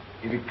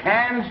 Is it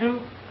canned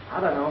soup? I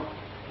don't know.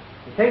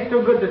 It tastes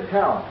too good to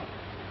tell.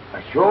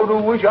 I sure do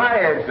wish I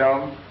had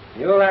some.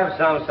 You'll have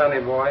some,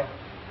 sonny boy.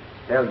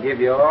 They'll give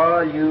you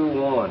all you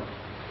want.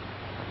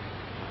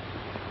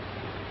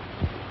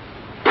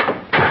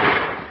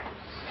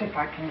 Sick,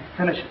 I can't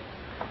finish it.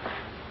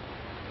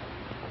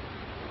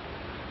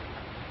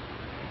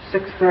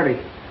 6:30.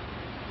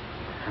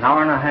 An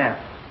hour and a half.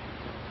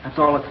 That's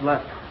all that's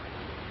left.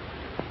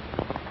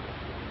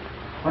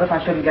 What if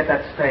I shouldn't get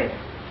that stay?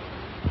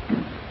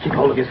 Keep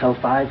hold of yourself,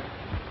 Five.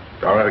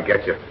 Don't let it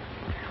get you.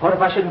 What if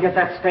I shouldn't get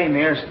that stay,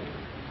 Mears?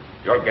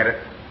 You'll get it.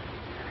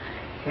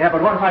 Yeah,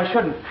 but what if I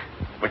shouldn't?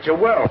 But you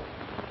will.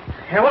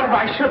 Yeah, what if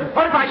I shouldn't?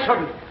 What if I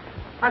shouldn't?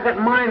 I got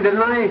mine,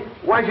 didn't I?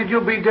 Why should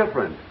you be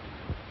different?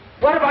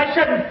 What if I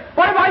shouldn't?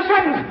 What if I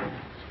shouldn't?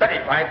 Steady,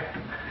 Five.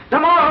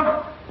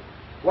 Tomorrow,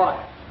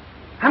 What?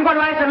 I'm going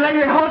to ask them to let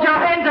you hold your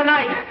hand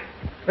tonight.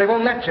 They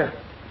won't let you.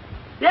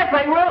 Yes,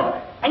 they will.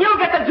 And you'll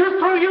get the juice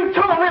through you,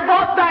 too, and we'll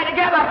both die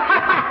together.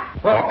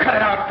 Well, cut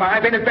it out,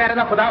 Five. Ain't it bad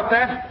enough without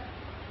that?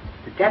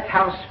 The death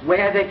house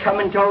where they come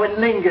and go and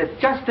linger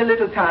just a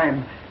little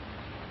time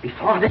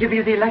before they give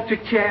you the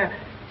electric chair,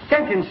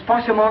 sentenced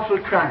for some awful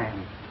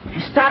crime. You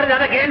started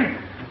that again.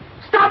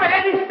 Stop it,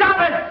 Eddie, stop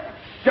it.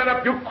 Shut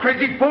up, you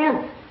crazy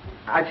fool.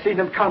 I've seen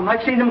them come.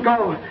 I've seen them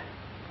go.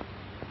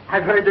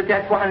 I've heard the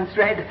death warrants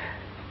read.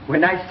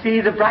 When I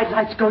see the bright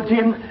lights go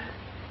dim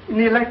in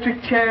the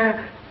electric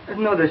chair,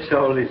 another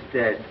soul is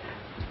dead.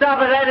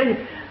 Stop it,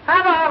 Eddie.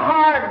 Have a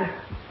heart.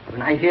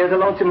 When I hear the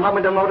lonesome hum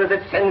of the motor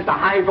that sends the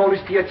high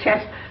voltage to your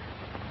chest,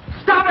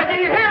 stop it. Do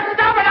you hear?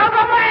 Stop it. I'm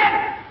a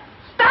man.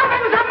 Stop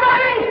him,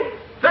 somebody.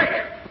 Dick,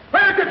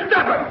 where could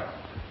stop him?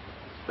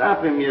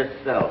 Stop him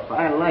yourself.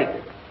 I like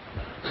it.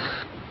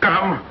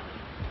 Scum.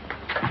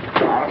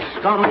 I'll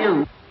scum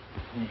you.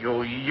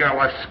 You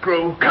yellow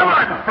screw. Come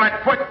on,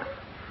 Flatfoot.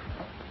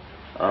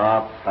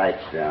 Oh, pipe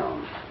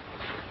down.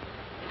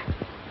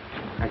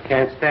 I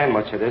can't stand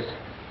much of this.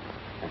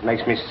 It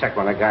makes me sick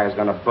when a guy is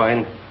going to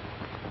burn.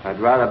 I'd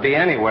rather be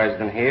anywhere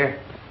than here.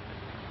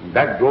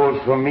 That goes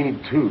for me,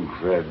 too,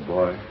 Fred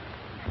boy.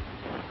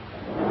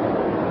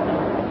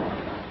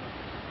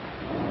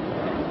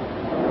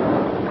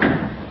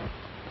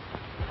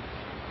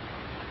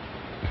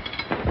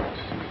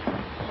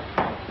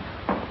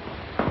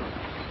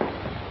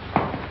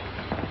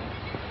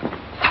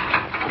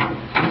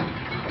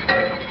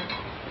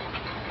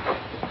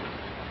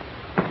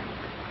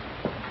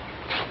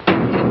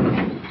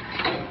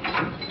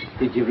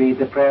 Did you read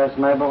the prayers,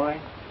 my boy?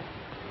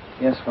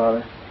 Yes,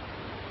 Father.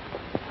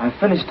 I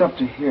finished up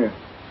to here.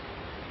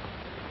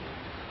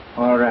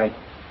 All right.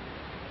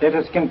 Let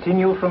us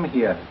continue from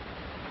here.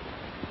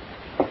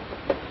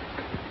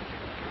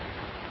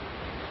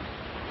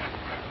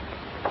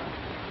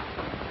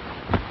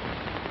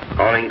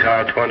 Calling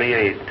car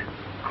 28.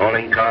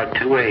 Calling car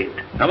 28.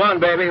 Come on,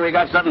 baby. We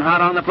got something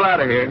hot on the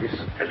platter here.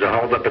 There's a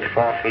holdup at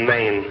 4th and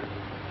Main.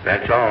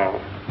 That's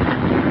all.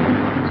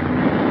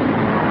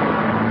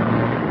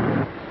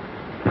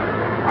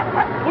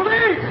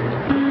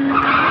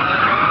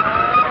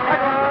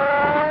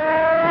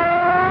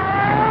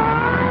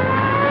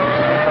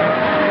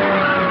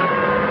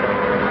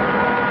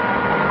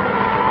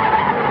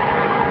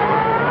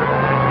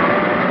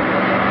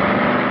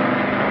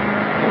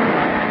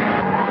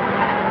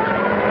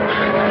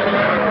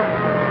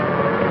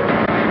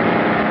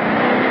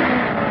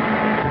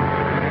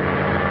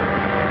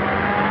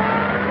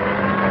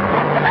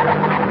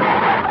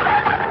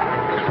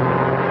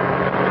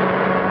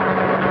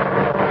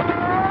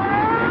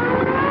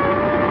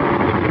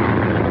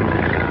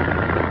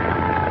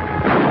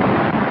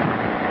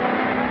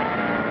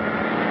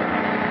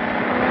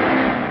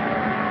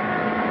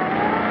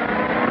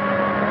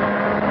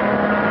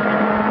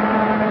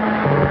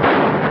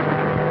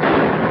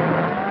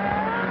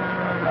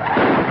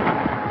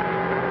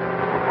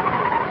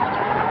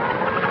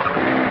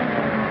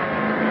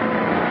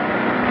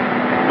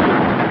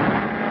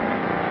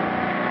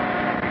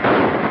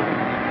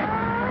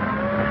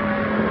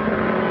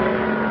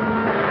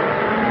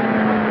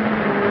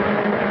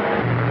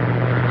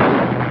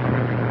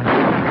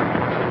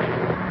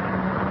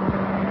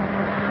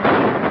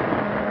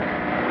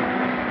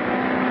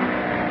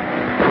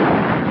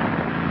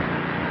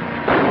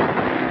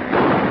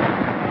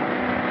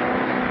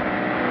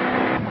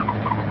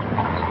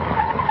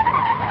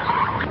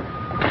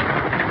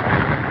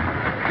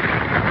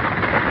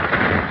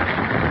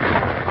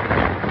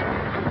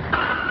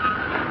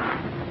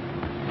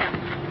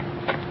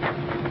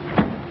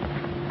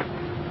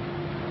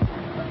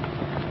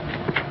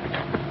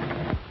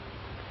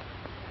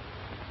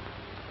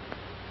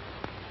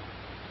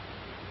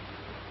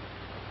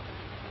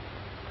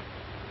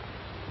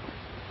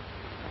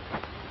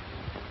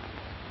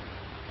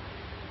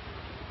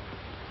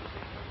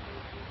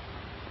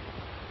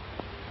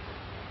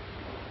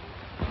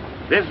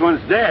 This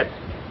one's dead.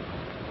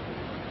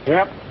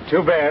 Yep,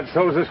 too bad.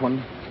 So's this one.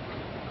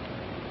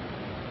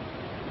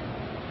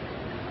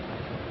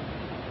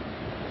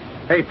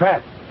 Hey,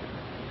 Pat.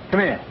 Come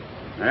here.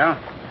 Yeah?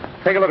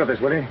 Take a look at this,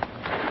 will you?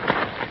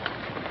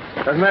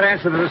 Doesn't that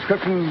answer the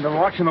description of the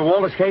watch in the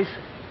Walters case?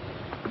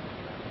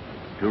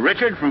 To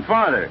Richard from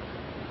father.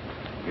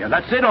 Yeah,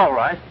 that's it, all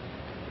right.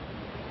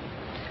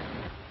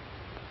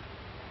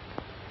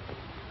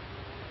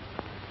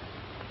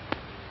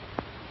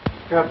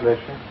 God bless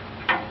you.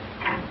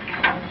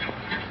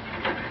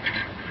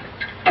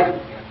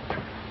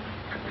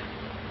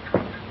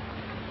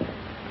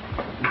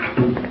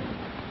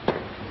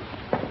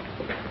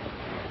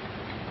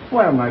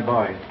 Well, my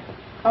boy,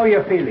 how are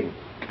you feeling?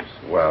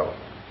 Well,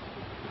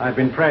 I've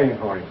been praying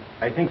for him.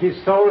 I think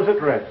his soul is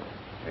at rest.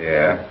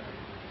 yeah.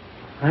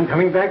 I'm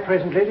coming back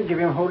presently to give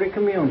him Holy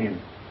Communion.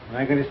 And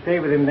I'm going to stay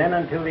with him then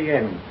until the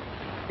end.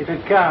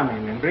 It'll calm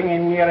him and bring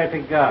him nearer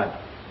to God.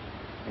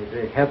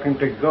 It'll help him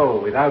to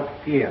go without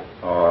fear.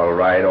 All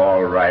right,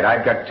 all right.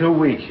 I've got 2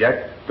 weeks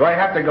yet. Do I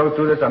have to go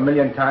through this a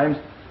million times?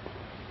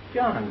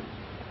 John,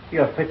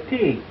 you're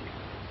fatigued.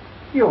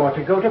 You ought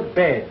to go to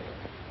bed.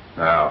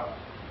 No.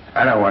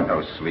 I don't want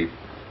no sleep.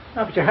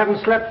 No, but you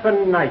haven't slept for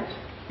nights.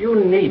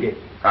 You need it.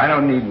 I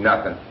don't need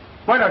nothing.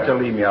 Why don't you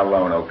leave me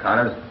alone,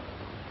 O'Connors?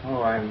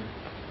 Oh,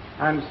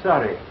 I'm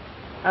sorry.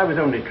 I was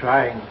only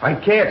trying. I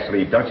can't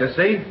sleep, don't you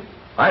see?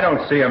 I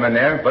don't see him in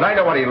there, but I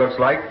know what he looks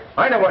like.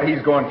 I know what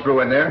he's going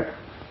through in there.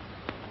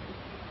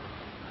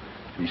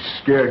 He's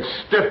scared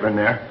stiff in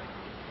there.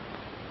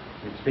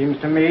 It seems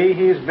to me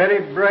he's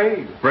very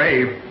brave.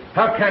 Brave?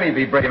 How can he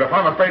be brave if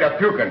I'm afraid of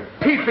puking?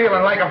 He's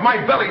feeling like if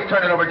my belly's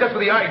turning over just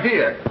with the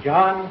idea.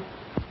 John,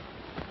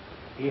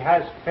 he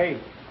has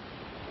faith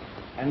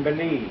and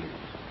believes.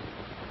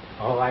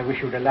 Oh, I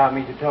wish you'd allow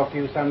me to talk to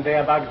you someday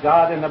about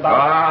God and about...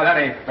 Ah, that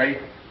ain't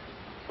faith.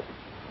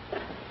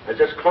 It's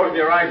just closing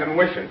your eyes and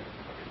wishing.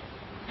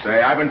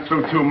 Say, I've been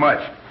through too much.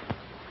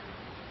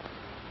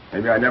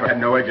 Maybe I never had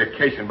no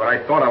education, but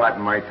I thought a lot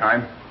in my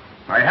time.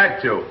 I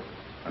had to.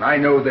 And I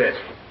know this.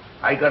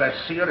 I gotta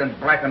see it in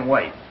black and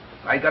white.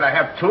 I gotta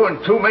have 2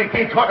 and 2 make.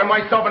 Ain't talking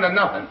myself into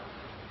nothing.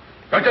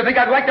 Don't you think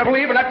I'd like to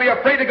believe and not be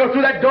afraid to go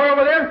through that door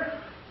over there?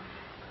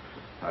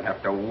 I'd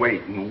have to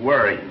wait and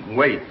worry and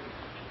wait.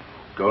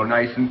 Go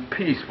nice and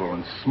peaceful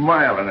and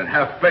smiling and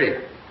have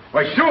faith.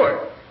 Why,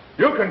 sure.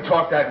 You can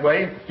talk that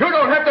way. You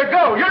don't have to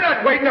go. You're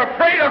not waiting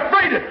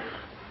afraid.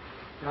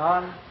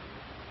 John,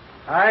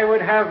 I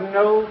would have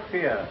no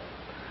fear.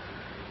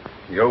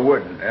 You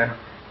wouldn't, eh?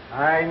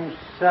 I'm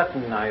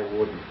certain I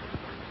wouldn't.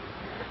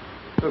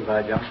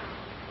 Goodbye, John.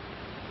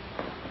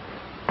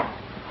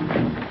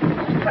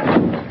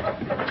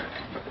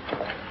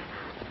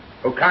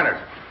 O'Connor,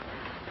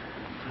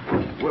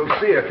 we'll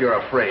see if you're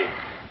afraid.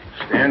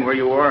 Stand where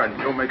you are and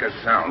don't make a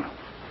sound.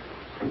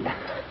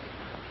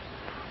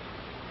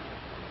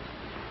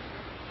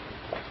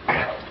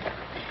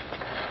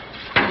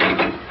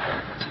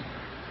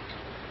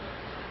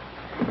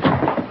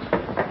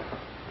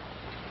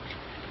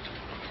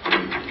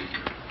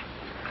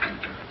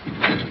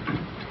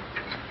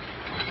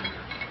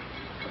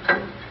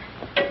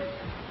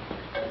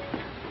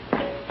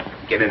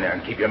 Get in there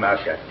and keep your mouth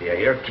shut. Do you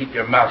hear? Keep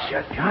your mouth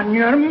shut. John,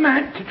 you're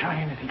mad to try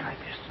anything like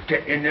this.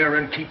 Get in there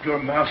and keep your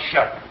mouth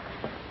shut.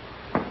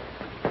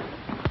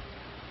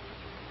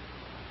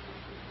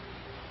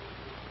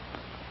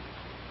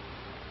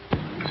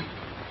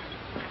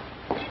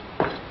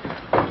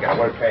 You got a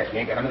word fast. You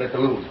ain't got a minute to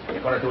lose.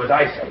 You're going to do as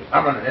I say.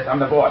 I'm running this. I'm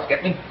the boss.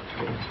 Get me?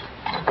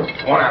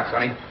 Come on out,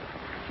 Sonny.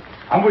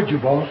 I'm with you,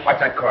 boss. Watch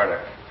that car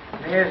there.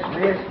 Miss,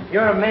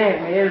 you're a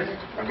man, Miss.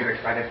 Don't get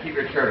excited. Keep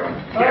your shirt on.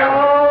 Get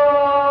out.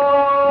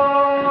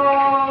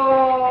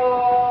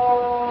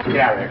 Get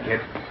out of there,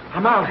 kid.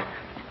 I'm out.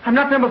 I'm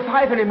not number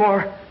 5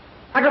 anymore.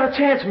 I got a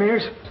chance,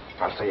 Mears.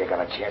 I'll say you got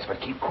a chance, but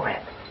keep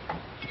quiet.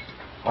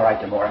 All right,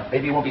 Demora.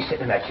 Maybe he won't be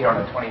sitting in that chair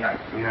on the 29th.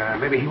 Yeah,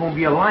 maybe he won't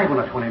be alive on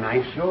the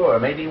 29th. Sure,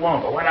 maybe he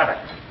won't, but what of it?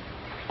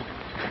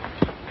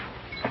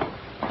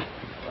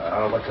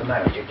 Well, what's the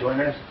matter? Did you join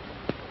us?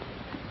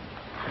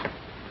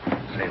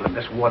 Say, look,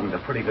 this warden's a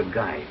pretty good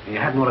guy. And you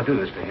hadn't ought to do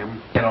this to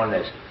him. Get on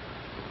this.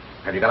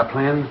 Have you got a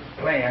plan?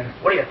 Plan?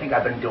 What do you think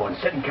I've been doing?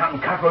 Sitting counting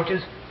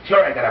cockroaches?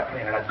 Sure, I got a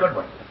plan, and a good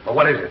one. But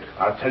what is it?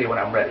 I'll tell you when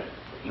I'm ready.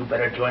 You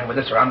better join with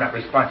us, or I'm not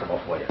responsible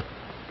for you.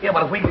 Yeah,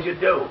 but if we as you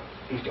do,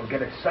 at least you'll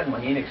get it sudden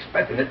when you ain't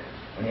expecting it,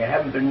 when you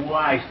haven't been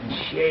washed and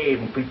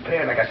shaved and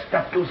prepared like a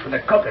stuffed goose for the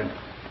cooking.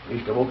 At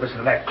least you won't listen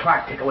to that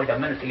clock take away the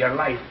minutes of your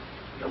life.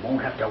 You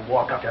won't have to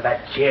walk up to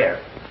that chair.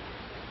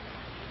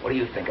 What do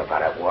you think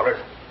about it, Walter?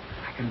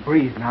 I can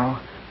breathe now.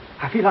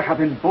 I feel like I've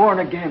been born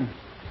again.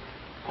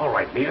 All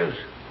right, Mears.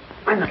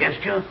 I'm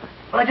against you.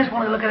 But I just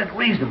want to look at it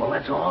reasonable,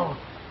 that's all.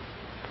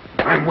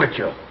 I'm with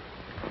you.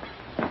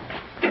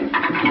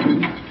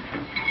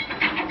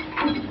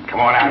 Come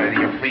on out of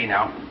here. You're free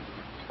now.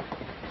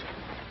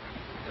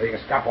 So you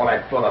can stop all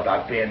that bull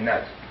about being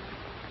nuts.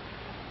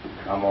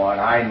 Come on,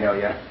 I know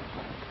you.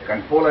 You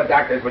can fool the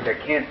doctors, but you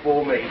can't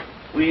fool me.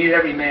 We need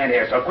every man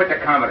here, so quit the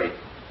comedy.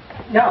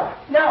 No.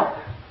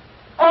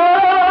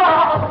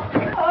 Oh!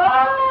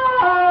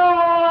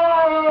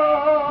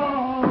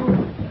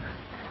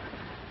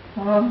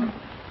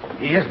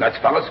 He is nuts,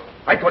 fellas.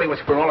 I thought he was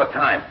for all the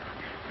time.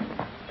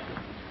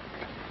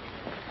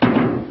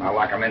 I'll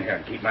lock him in here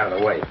and keep him out of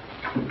the way.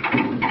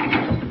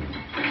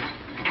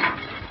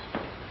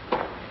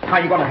 How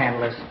you going to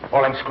handle this?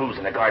 All them screws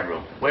in the guard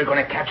room. We're going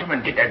to catch them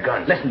and get their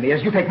guns. Listen,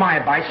 Mears, you take my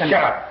advice and...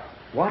 Shut up.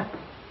 What?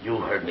 You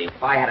heard me.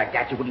 If I had a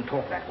gat, you wouldn't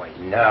talk that way.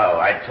 No,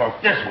 I'd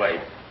talk this way.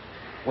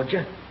 Would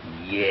you?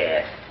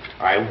 Yes,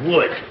 I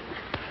would.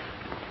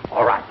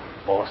 All right,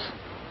 boss.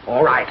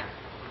 All right.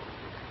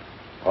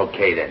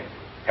 Okay, then.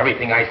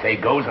 Everything I say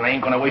goes, and I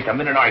ain't going to waste a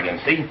minute arguing,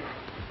 see?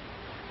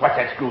 Watch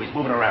that screw. He's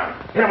moving around.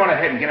 Hit him on the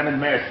head and get him in the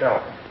mayor's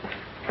cell.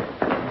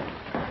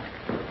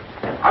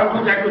 I'll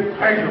do that with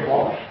pleasure,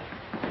 boss.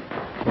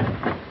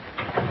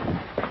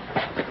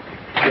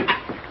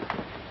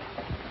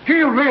 Do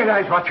you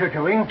realize what you're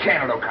doing?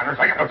 Can it, O'Connor.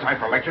 I got no time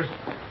for lectures.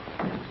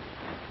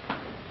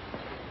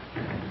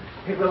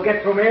 Think we'll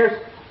get through, Mears?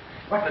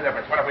 What's the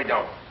difference? What if we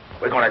don't?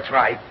 We're going to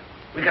try.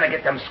 We got to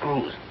get them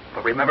screws.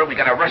 But remember, we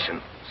got to rush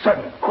them.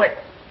 Sudden, quick.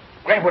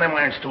 Grab one of them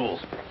iron stools.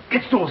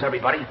 Get stools,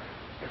 everybody.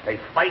 If they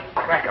fight,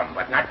 crack them,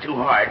 but not too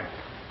hard.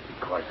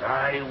 Because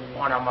I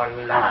want them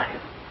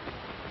alive.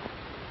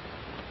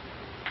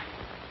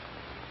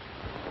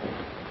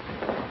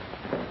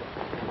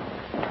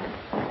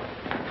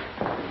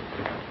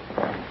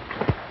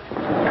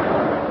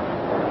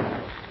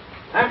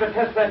 Time to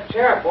test that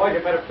chair, boys.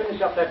 You better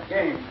finish up that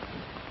game.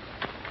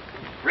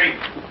 Read.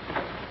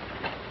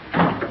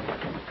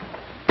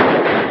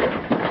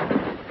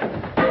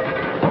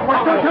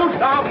 What? Don't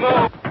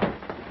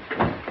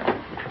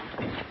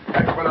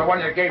one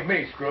you gave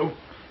me, Screw.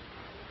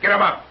 Get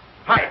him up.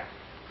 Hi.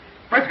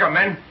 Frisk him,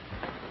 men.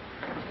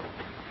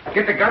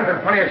 Get the guns and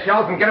plenty of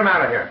shells and get him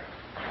out of here.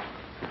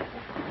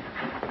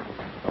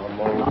 Don't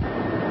move.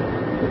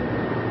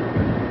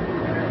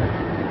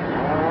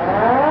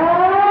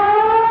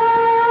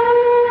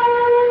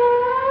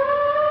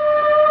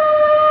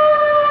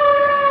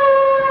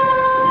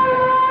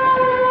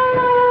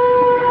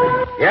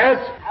 Yes?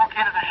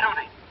 Located the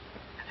shooting.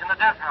 It's in the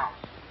death house.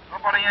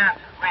 Nobody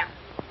answers.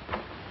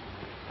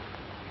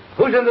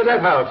 Who's in the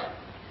death house?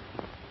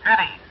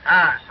 Eddie,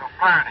 Harris,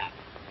 O'Flaherty,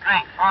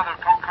 Drake, father of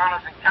Cole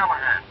Carlos and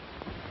Callahan.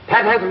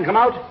 Pat hasn't come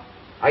out?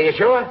 Are you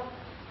sure?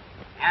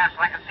 Yes,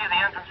 I can see the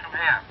entrance from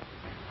here.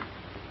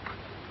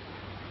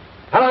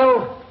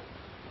 Hello?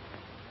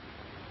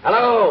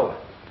 Hello?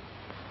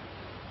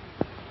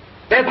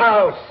 Death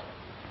house.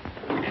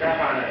 Step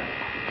on it.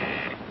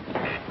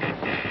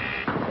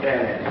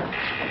 There.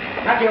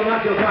 Knock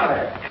your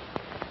father.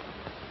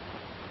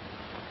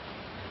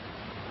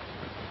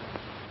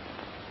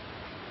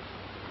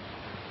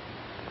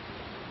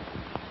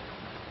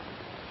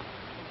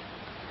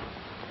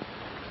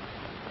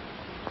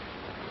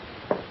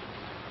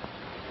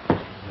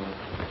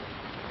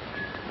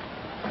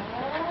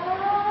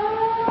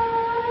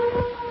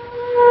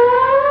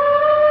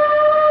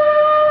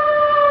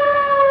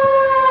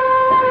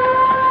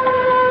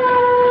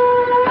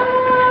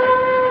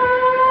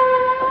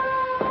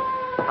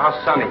 How's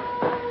Sonny?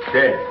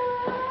 Dead.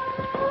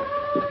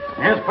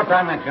 Yes, put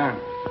down that gun.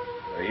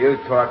 Are you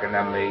talking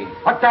to me?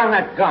 Put down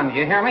that gun, do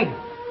you hear me?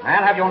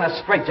 I'll have you in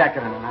a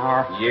straitjacket in an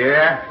hour.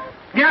 Yeah?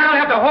 Yeah, I'll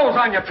have the holes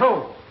on you,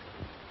 too.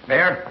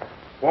 Mayor,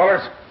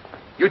 Walters,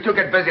 you two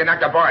get busy and knock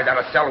the bars out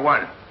of cell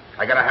 1.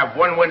 I gotta have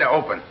one window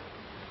open.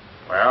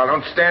 Well,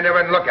 don't stand there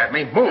and look at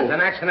me. Move. There's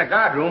an axe in the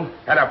guard room.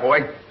 Head up,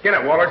 boy. Get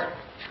it, Walters.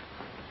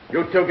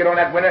 You two get on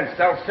that window in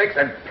cell 6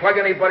 and plug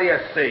anybody you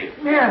see.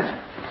 Yes.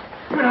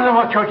 You don't know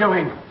what you're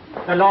doing.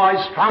 The law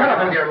is stronger Shut up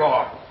than with your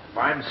law.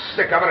 I'm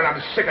sick of it, and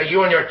I'm sick of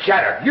you and your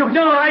chatter. You've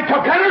no right to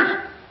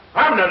Cutters!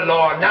 I'm the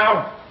law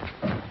now.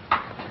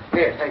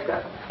 Here, take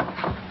that.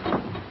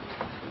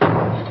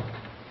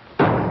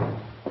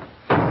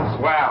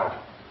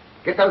 Swell.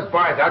 Get those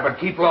bars out, but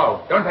keep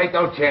low. Don't take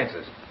no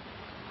chances.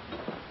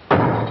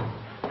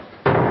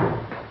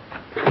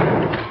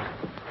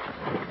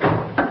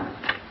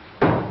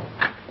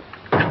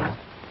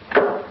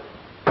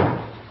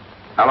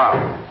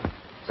 Hello.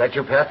 Is that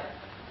you, Pat?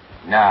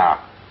 No.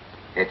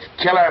 It's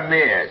Killer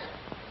Mears.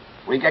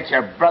 We got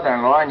your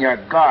brother-in-law and your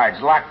guards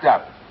locked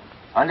up.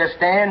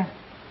 Understand?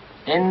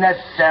 In the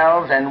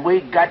cells, and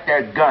we got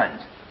their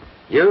guns.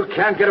 You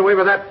can't get away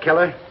with that,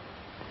 killer.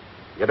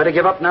 You better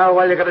give up now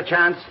while you got a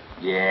chance.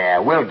 Yeah,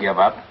 we'll give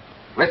up.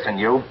 Listen,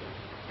 you.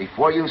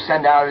 Before you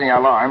send out any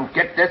alarm,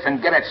 get this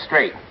and get it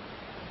straight.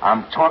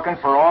 I'm talking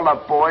for all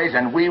the boys,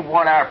 and we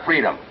want our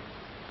freedom.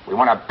 We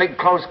want a big,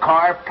 close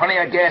car, plenty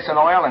of gas and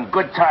oil, and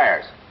good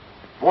tires.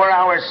 4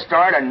 hours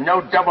start and no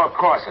double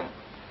crossing.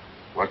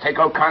 We'll take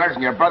O'Connor's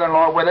and your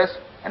brother-in-law with us,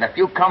 and if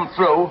you come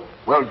through,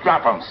 we'll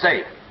drop them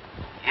safe.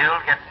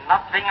 You'll get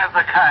nothing of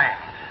the kind.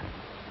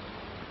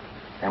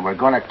 And we're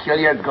going to kill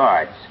your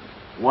guards,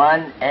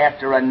 one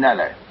after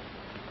another.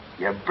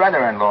 Your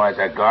brother-in-law is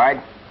a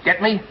guard, get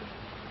me?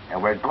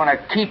 And we're going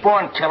to keep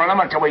on killing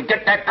them until we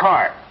get that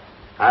car.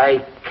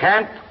 I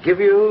can't give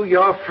you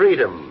your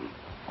freedom.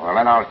 Well,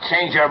 then I'll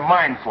change your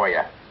mind for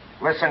you.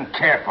 Listen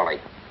carefully.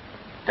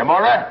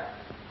 Demora,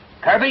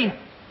 Kirby,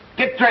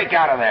 get Drake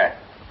out of there.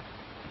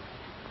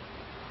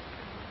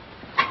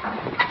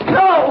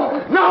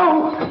 No!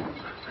 No!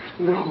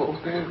 No!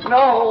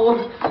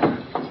 No!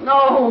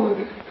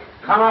 No!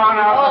 Come on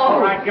out. Oh.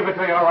 All right, give it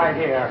to you right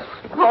here.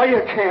 Oh,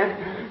 you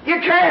can't. You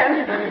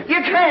can't.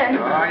 You can't.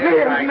 Oh,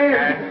 yes, I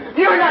Miss.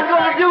 You're not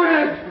going to do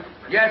this.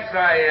 Yes,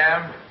 I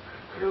am.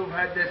 You've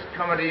had this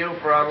coming to you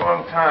for a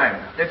long time.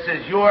 This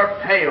is your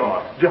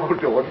payoff. Don't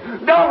do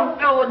it. Don't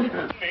do it.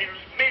 Mims,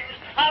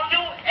 I'll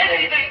do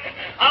anything.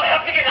 I'll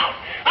help you get out.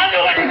 I'll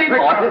do anything.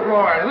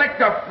 Lick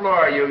the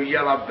floor, you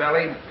yellow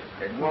belly.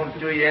 It won't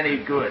do you any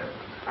good.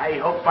 I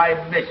hope I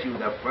miss you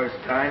the first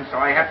time, so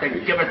I have to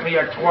give it to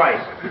you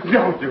twice.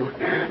 Don't do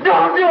it.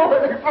 Don't do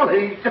it.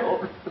 Please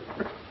don't.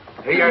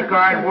 Hear your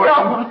guard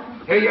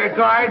working? Hear your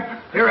guard?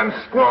 Hear him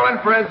squalling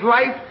for his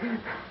life?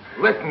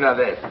 Listen to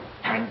this.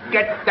 And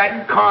get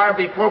that car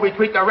before we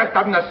treat the rest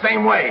of them the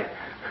same way.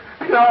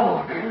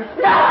 No.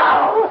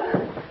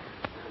 No.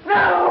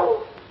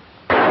 No.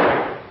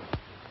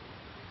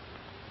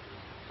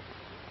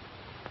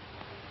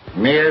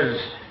 Mears,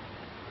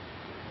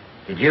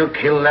 did you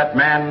kill that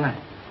man?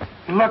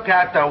 Look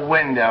out the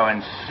window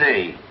and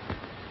see.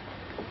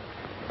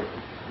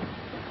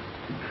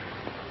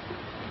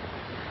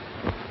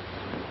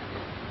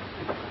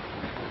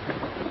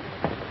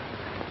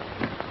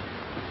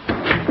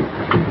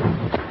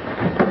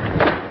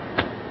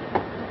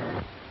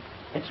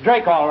 It's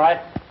Drake, all right.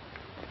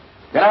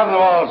 Get out of the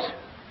walls.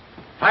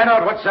 Find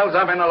out what cells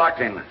our men are locked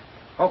in.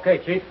 Okay,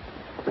 Chief.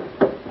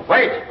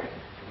 Wait!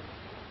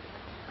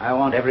 I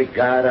want every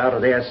guard out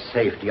of there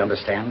safe, do you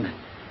understand?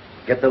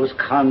 Get those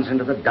cons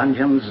into the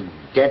dungeons,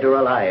 dead or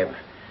alive.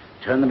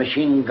 Turn the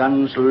machine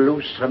guns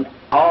loose on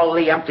all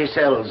the empty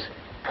cells.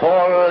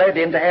 Pour lead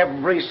into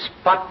every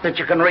spot that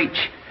you can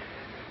reach.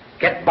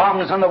 Get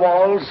bombs on the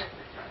walls,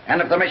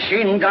 and if the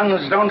machine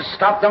guns don't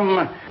stop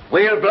them,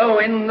 we'll blow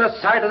in the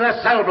side of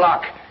the cell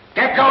block.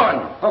 Get going.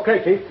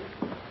 Okay, Chief.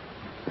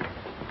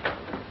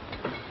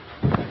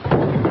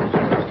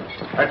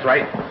 That's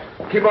right.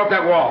 Keep off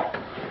that wall.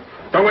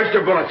 Don't waste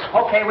your bullets.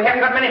 Okay, we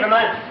haven't got many of them,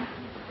 lads.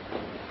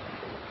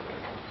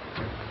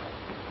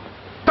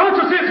 Don't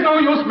you see it's no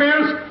use,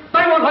 Mears?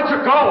 They won't let you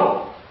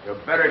go. You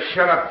better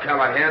shut up,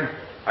 Callahan.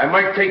 I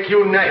might take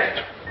you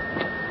next.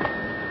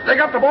 They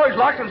got the boys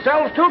locked in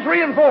cells 2,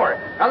 3, and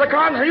 4. Now the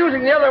cons are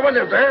using the other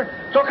windows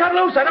there, so cut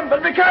loose at them,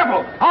 but be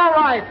careful. All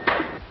right.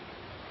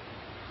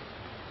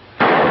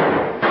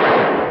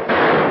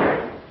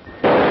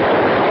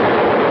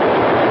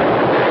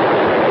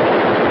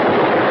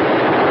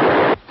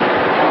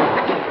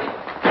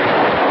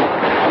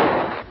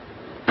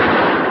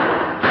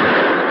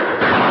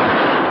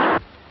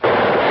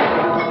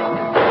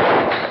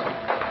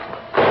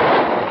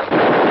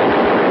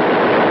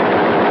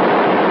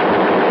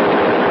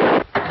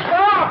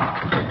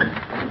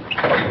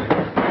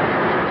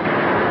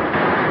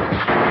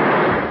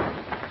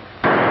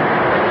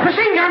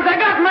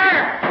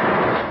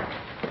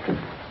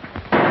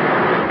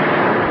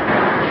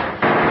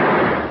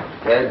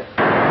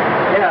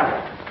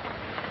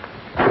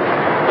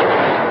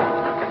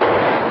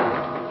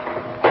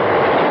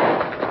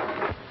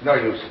 No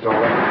use,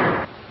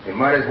 Stoller. You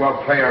might as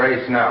well play a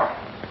race now.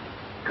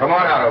 Come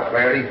on out,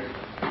 O'Flaherty.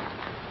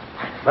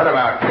 Let him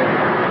out, kid.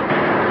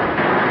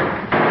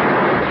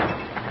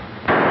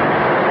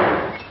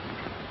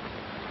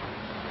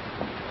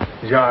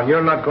 John,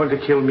 you're not going to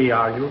kill me,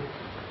 are you?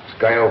 This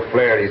guy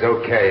O'Flaherty's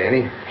okay,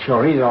 ain't he?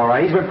 Sure, he's all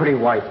right. He's been pretty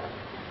white.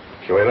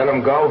 Shall we let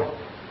him go?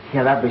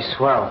 Yeah, that'd be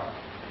swell.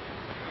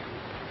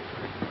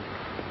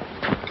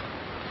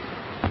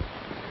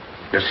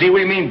 You see,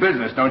 we mean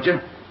business, don't you?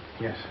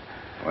 Yes.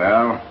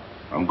 Well,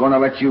 I'm going to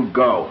let you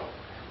go.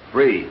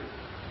 Free.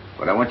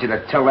 But I want you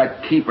to tell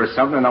that keeper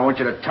something, and I want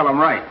you to tell him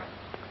right.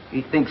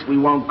 He thinks we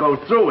won't go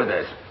through with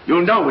this.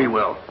 You know we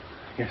will.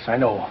 Yes, I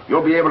know.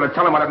 You'll be able to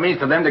tell him what it means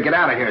to them to get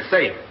out of here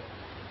safe.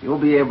 You'll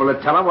be able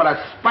to tell him what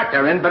a spot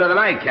they're in better than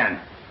I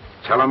can.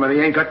 Tell him that he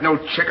ain't got no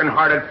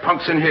chicken-hearted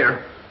punks in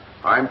here.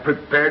 I'm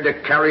prepared to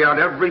carry out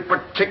every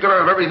particular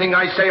of everything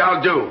I say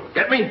I'll do.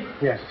 Get me?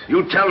 Yes.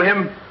 You tell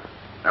him.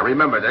 Now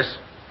remember this.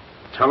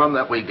 Tell him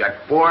that we got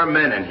 4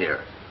 men in here.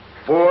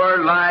 4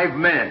 live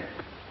men.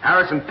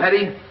 Harrison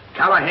Petty,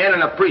 Callahan,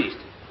 and a priest.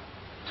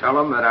 Tell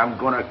him that I'm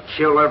going to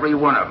kill every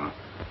one of them.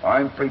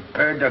 I'm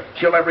prepared to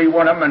kill every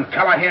one of them, and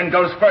Callahan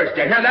goes first.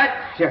 You hear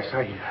that? Yes,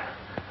 I...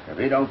 If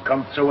he don't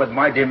come through with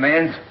my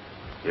demands,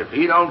 if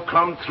he don't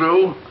come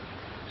through,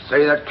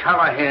 say that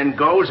Callahan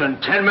goes in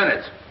 10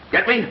 minutes.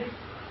 Get me?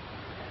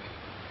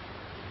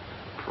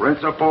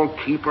 Principal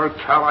Keeper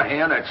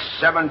Callahan at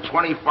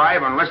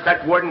 7:25, unless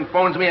that warden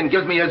phones me and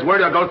gives me his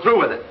word, I'll go through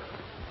with it.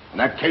 In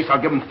that case,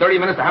 I'll give him 30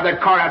 minutes to have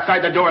that car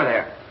outside the door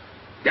there.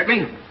 Get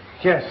me?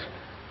 Yes.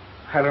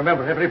 I'll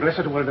remember every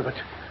blessed word of it.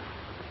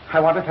 I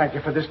want to thank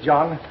you for this,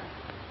 John.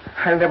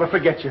 I'll never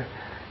forget you.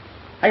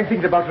 I'm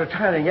thinking about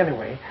retiring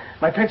anyway.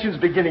 My pension's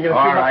beginning in a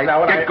few months now.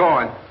 All right, get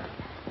going.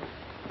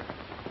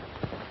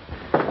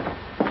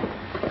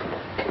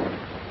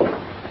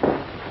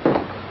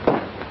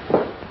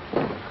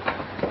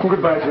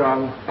 Goodbye,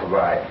 John.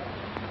 Goodbye.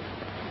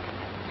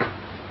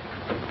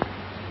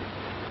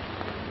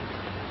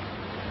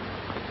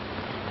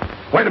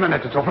 Wait a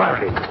minute, it's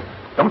O'Flaherty.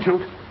 Don't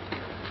shoot.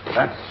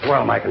 That's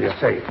swell, Michael, you're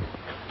safe.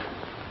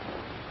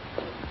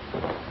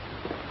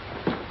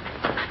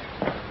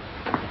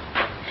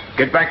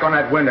 Get back on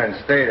that window and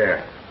stay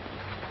there.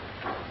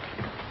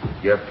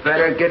 You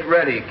better get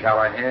ready,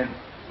 Callahan.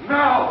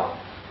 No!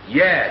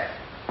 Yes.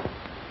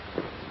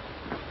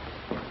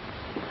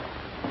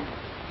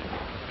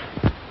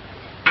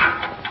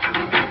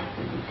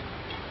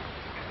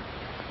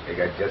 You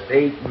got just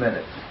 8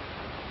 minutes.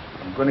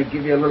 I'm going to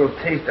give you a little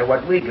taste of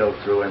what we go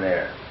through in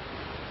there.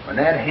 When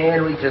that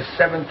hand reaches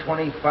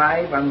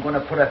 7:25, I'm going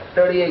to put a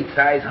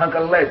 38-size hunk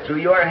of lead through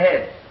your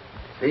head.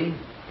 See?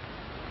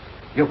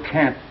 You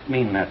can't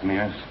mean that,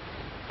 Mears.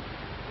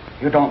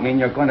 You don't mean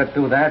you're going to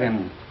do that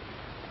in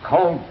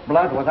cold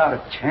blood without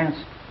a chance?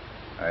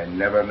 I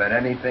never meant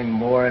anything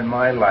more in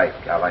my life,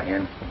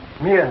 Callahan.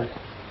 Mears,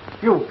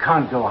 you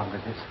can't go on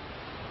with this.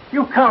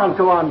 You can't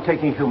go on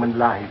taking human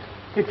lives.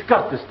 It's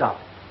got to stop.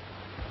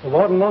 The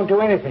warden won't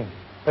do anything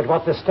but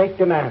what the state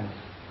demands.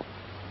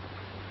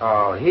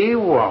 Oh, he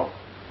won't.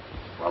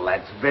 Well,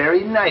 that's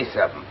very nice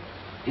of him.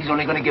 He's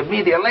only going to give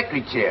me the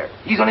electric chair.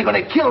 He's only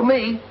going to kill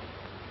me.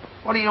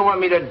 What do you want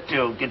me to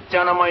do? Get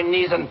down on my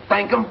knees and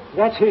thank him?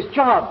 That's his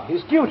job,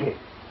 his duty.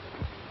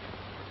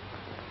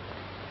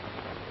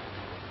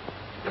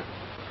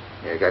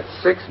 You got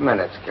 6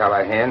 minutes,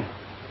 Callahan.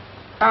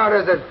 How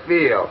does it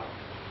feel?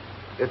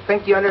 You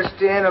think you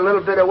understand a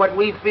little bit of what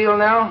we feel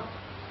now?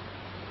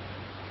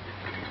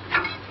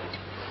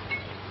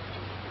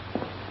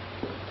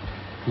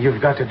 You've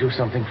got to do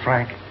something,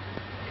 Frank.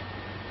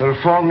 There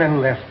are 4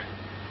 men left.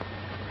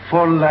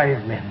 4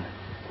 live men.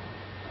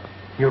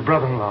 Your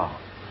brother-in-law.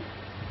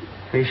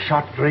 They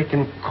shot Drake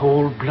in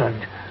cold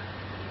blood.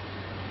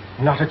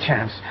 Not a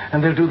chance.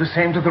 And they'll do the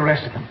same to the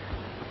rest of them.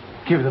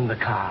 Give them the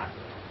car.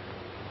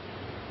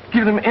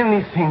 Give them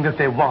anything that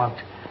they want.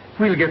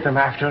 We'll get them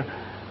after.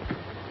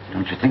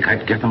 Don't you think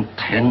I'd give them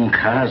 10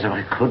 cars if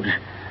I could? Do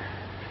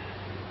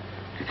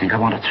you think I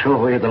want to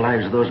throw away the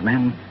lives of those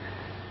men?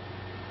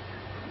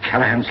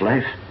 Callahan's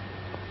life?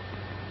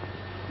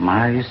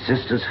 My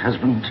sister's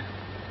husband?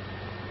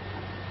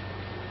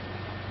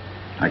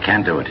 I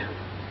can't do it.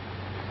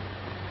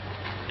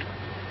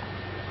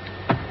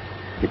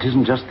 It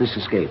isn't just this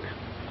escape.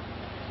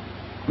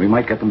 We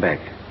might get them back,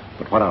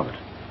 but what of it?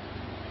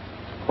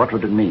 What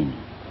would it mean?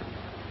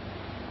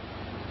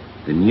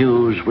 The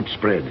news would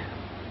spread.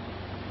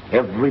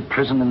 Every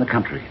prison in the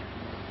country.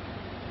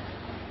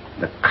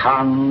 The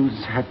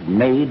cons had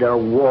made a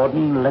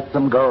warden let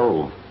them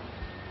go.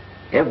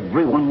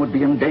 Everyone would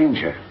be in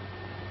danger.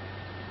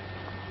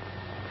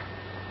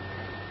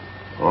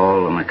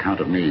 All on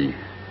account of me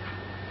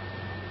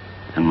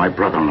and my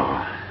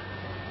brother-in-law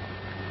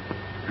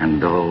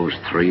and those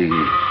 3.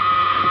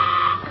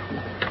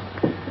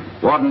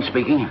 Warden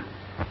speaking.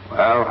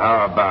 Well,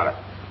 how about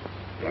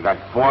it? You got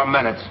 4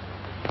 minutes.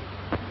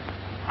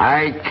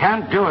 I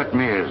can't do it,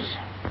 Mears.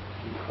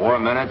 4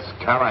 minutes,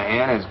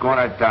 Callahan is going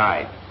to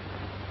die.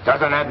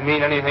 Doesn't that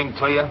mean anything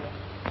to you?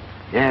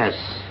 Yes.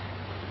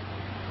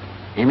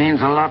 He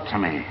means a lot to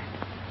me.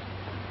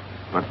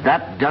 But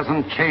that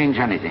doesn't change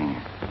anything.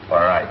 All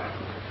right.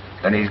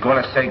 Then he's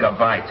going to say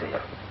goodbye to you.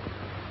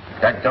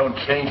 If that don't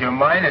change your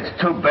mind,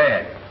 it's too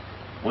bad.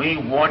 We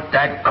want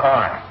that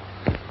car.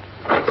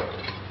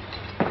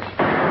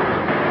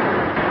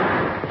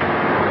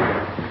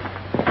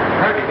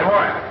 Herbie,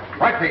 DeWart,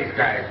 watch these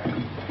guys.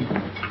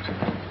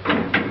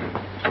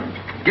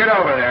 Get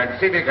over there and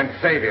see if you can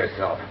save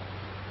yourself.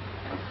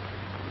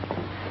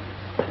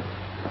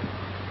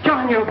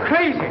 John, you're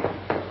crazy.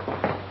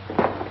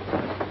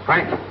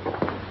 Frank,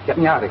 get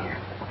me out of here.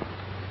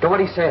 Do what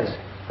he says.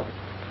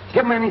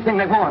 Give them anything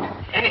they want.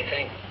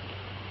 Anything.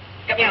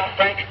 Get me out,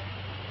 Frank.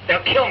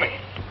 They'll kill me.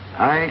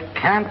 I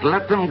can't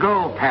let them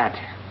go, Pat.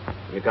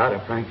 You got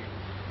it, Frank.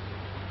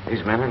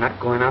 These men are not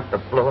going out to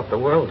blow up the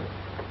world.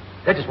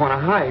 They just want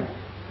to hide.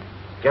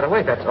 Get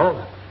away, that's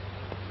all.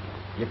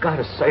 You got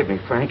to save me,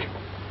 Frank.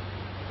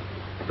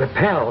 We're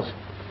pals.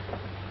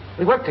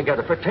 We worked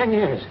together for 10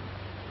 years.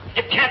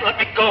 You can't let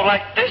me go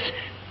like this.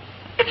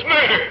 It's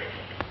murder.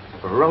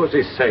 For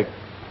Rosie's sake.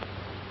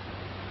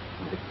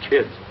 And the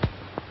kids.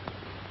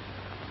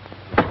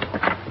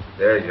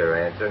 There's your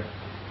answer.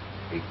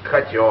 He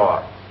cut you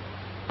off.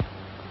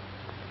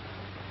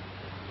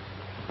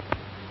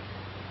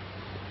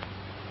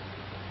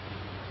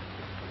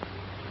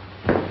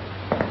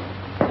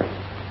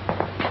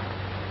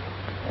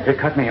 He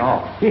cut me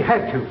off. He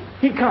had to.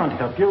 He can't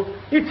help you.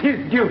 It's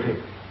his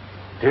duty.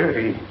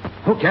 Duty?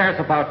 Who cares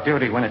about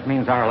duty when it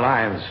means our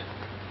lives?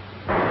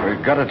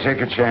 We've got to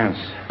take a chance.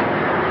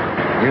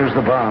 Use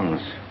the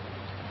bombs.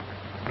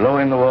 Blow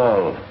in the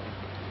wall.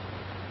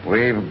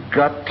 We've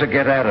got to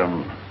get at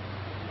him.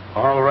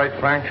 All right,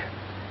 Frank.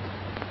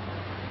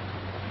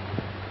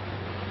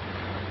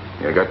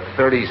 You got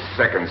 30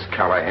 seconds,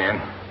 Callahan.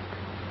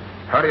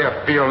 How do you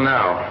feel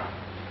now?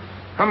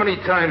 How many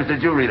times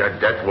did you read a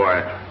death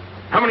warrant?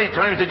 How many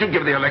times did you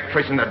give the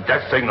electrician the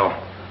death signal?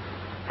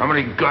 How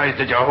many guys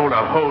did you hold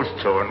a hose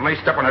to and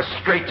laced up in a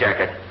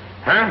straitjacket?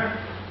 Huh?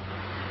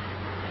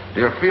 Do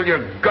you feel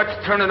your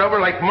guts turning over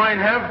like mine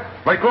have?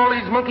 Like all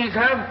these monkeys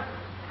have?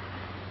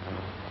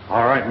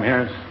 All right,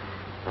 Mears.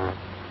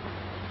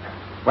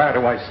 Where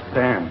do I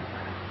stand?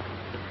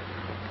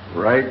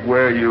 Right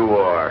where you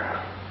are.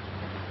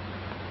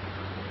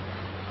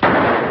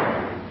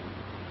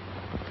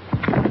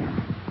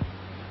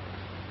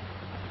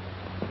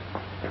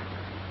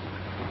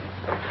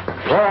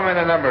 Throw him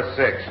into number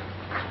 6.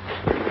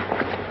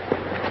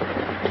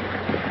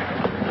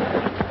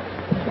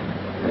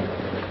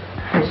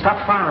 Hey,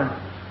 stop firing.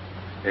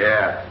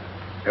 Yeah.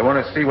 They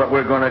want to see what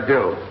we're going to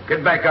do.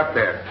 Get back up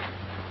there.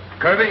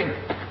 Kirby,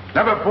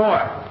 number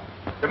 4.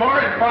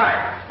 DeMore at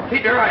 5.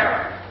 Keep your eye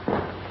out.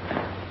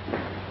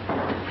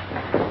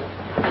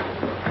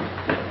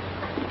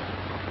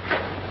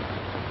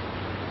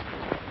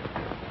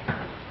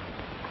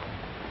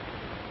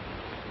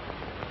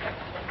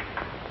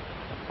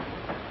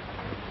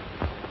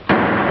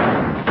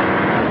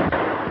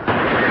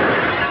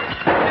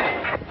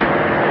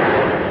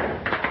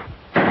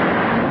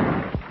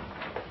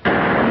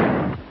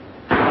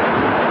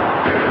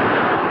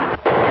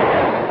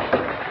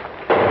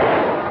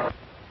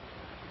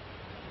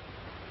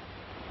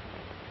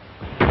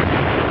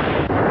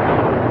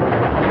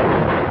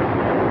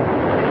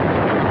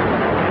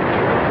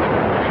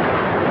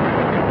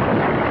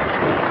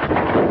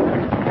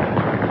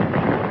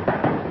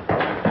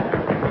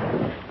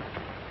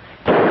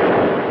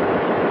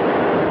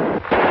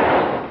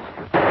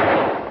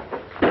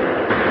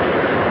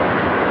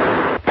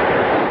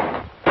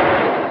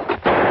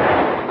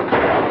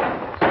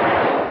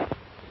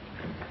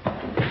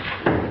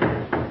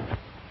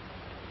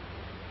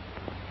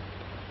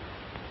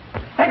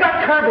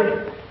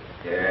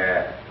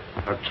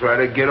 They'll try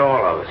to get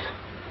all of us.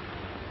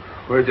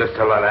 We're just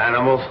a lot of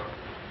animals.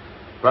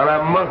 A lot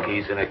of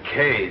monkeys in a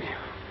cage.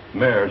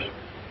 Mears,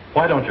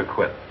 why don't you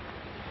quit?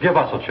 Give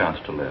us a chance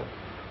to live.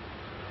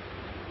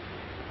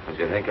 Don't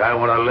you think I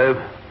want to live?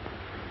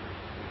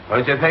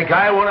 Don't you think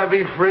I want to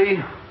be free?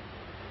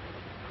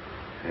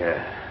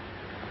 Yeah.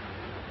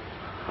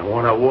 I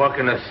want to walk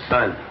in the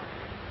sun.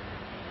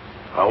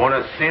 I want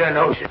to see an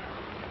ocean.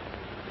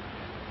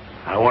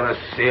 I want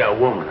to see a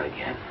woman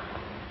again.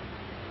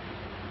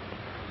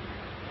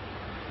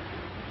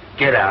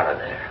 Get out of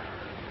there.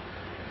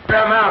 Get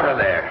them out of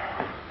there.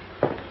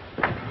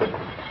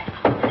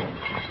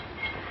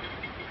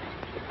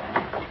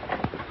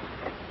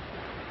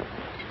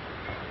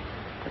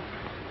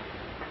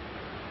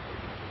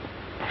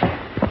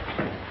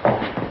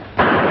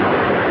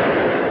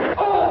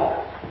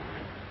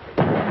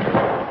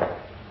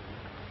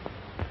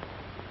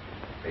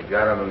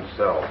 Got him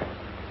himself.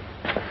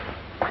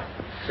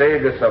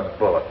 Saved us a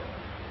bullet.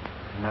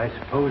 And I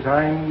suppose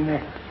I'm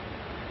next.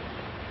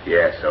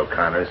 Yes,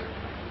 O'Connors,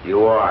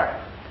 you are.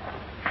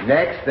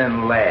 Next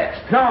and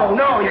last. No,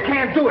 no, you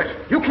can't do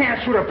it. You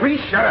can't shoot a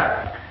priest. Shut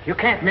up. You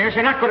can't, Mears.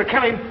 You're not going to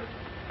kill him.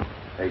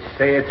 They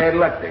say it's bad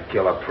luck to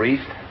kill a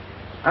priest.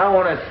 I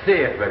want to see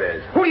if it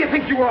is. Who do you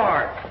think you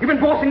are? You've been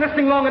bossing this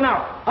thing long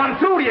enough. I'm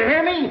through, do you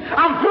hear me?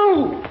 I'm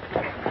through.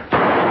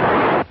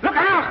 Look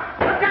out!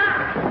 Look out!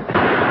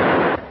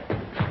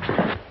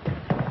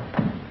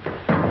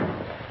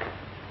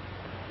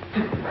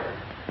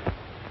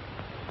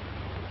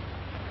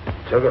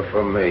 Took it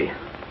from me.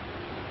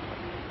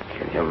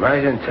 Can you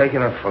imagine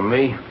taking it from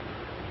me?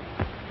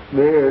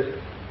 Mears.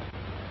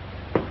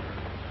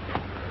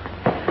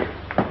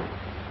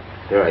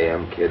 Here I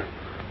am, kid.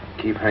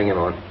 Keep hanging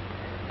on.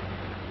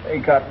 They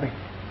got me.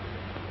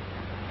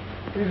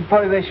 Do you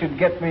suppose they should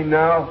get me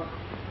now?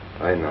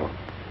 I know.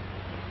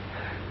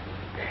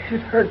 It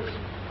hurts.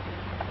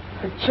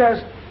 The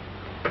chest.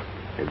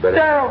 You better...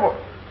 Terrible.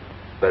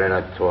 Better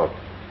not talk.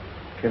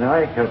 Can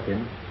I help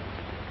him?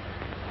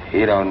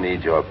 He don't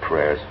need your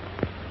prayers.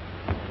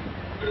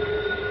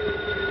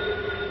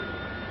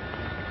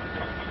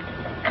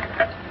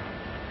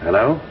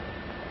 Hello?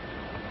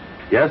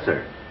 Yes,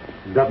 sir.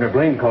 Governor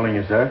Blaine calling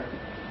you, sir.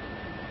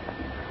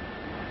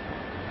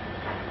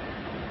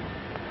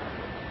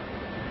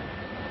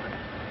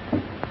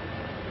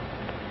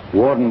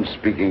 Warden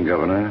speaking,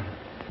 Governor.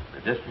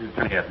 The district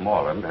attorney at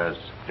Moreland has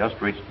just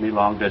reached me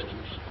long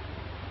distance.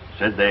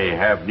 Said they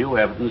have new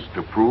evidence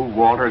to prove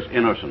Walter's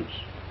innocence.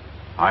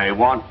 I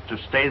want to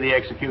stay the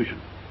execution.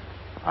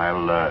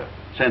 I'll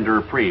send a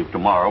reprieve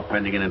tomorrow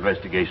pending an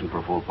investigation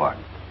for full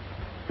pardon.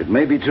 It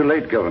may be too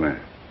late,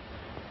 Governor.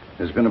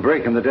 There's been a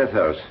break in the death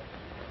house.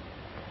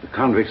 The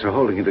convicts are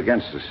holding it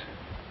against us.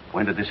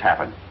 When did this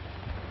happen?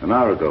 An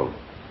hour ago.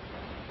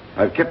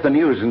 I've kept the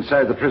news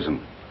inside the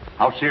prison.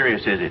 How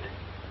serious is it?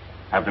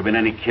 Have there been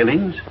any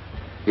killings?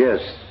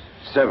 Yes,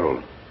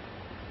 several.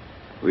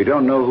 We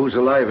don't know who's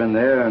alive in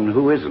there and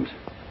who isn't.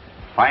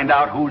 Find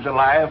out who's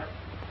alive.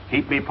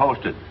 Keep me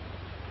posted.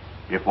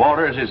 If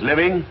Walters is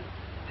living,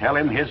 tell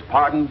him his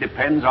pardon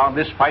depends on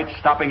this fight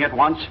stopping at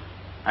once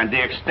and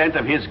the extent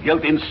of his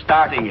guilt in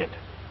starting it.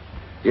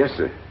 Yes,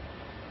 sir.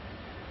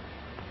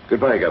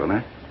 Goodbye,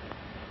 Governor.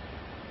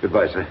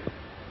 Goodbye, sir.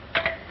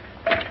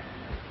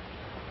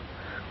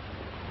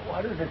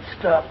 Why does it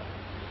stop?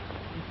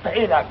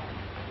 Pain,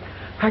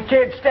 I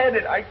can't stand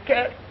it. I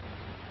can't.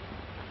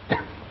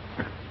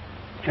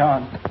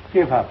 John,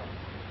 give up.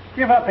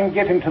 Give up and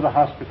get him to the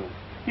hospital.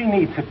 He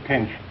needs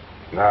attention.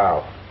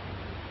 Now,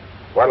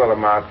 what'll it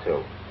amount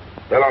to?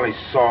 They'll only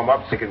sew him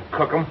up so you can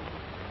cook him.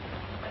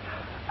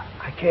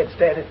 I can't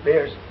stand it,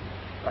 Mears.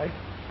 My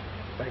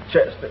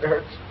chest, it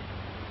hurts.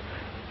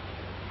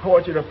 I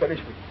want you to finish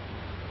me.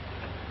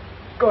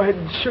 Go ahead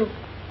and shoot.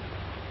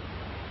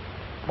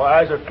 My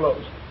eyes are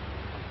closed.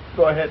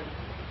 Go ahead.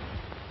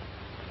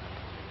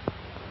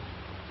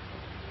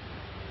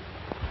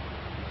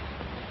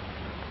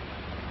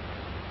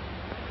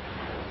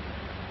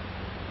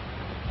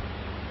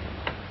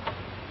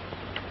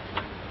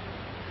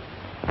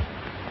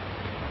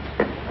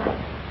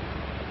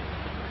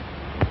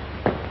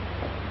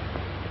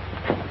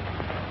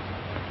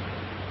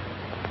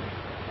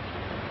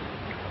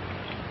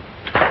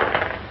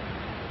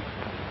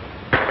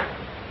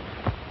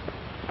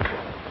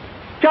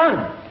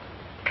 John!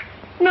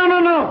 No, no,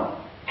 no!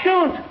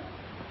 Don't!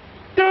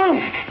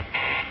 Don't!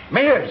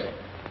 Mears!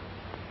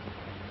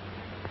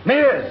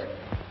 Mears!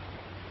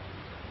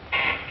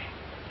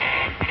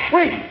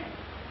 Wait!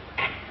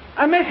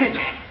 A message!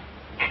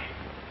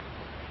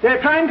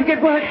 They're trying to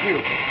get word to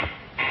you.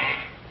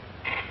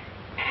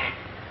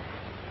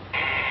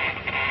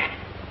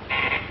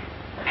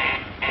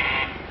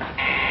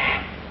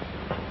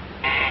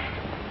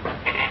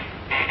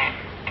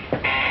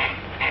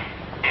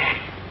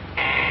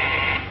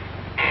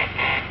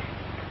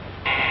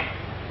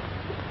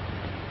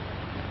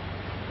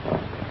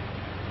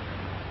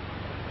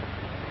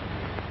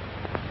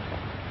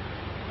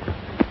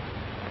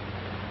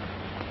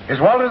 Is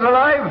Walters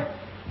alive?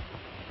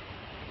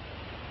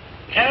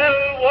 Tell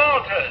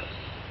Walters.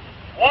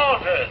 Walters.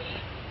 Walters.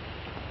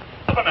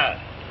 Governor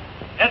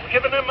has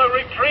given him a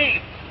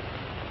reprieve.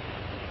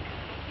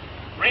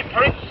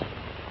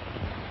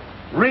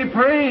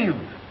 Reprieve.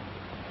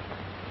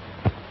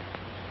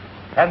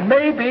 And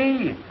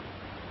maybe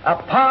a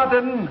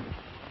pardon.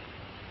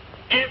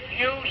 If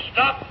you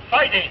stop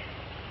fighting.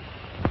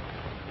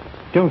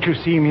 Don't you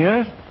see,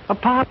 Mears?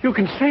 You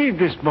can save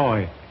this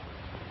boy.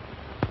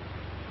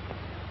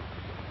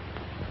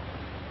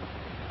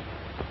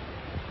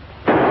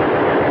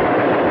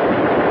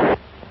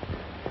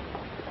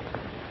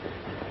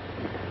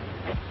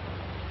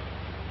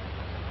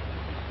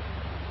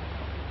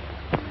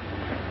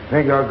 I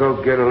think I'll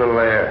go get a little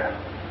air.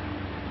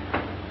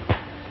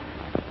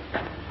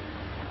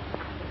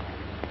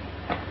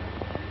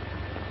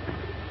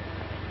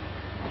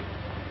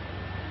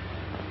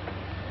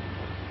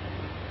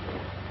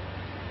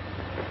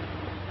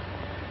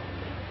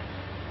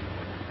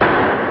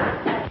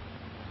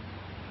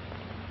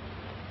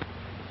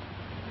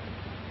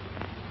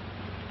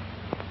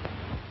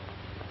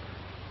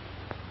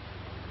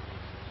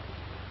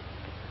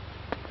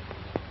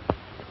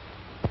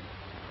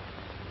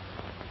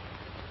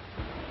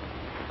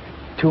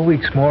 Two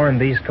weeks more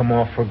and these come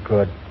off for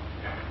good.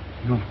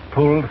 You've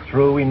pulled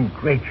through in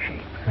great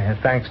shape.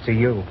 Thanks to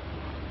you.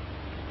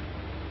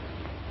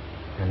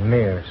 And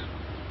Mears.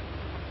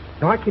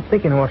 Now, I keep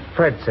thinking of what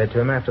Fred said to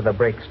him after the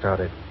break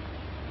started.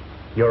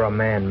 You're a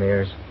man,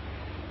 Mears.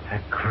 A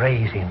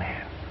crazy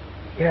man.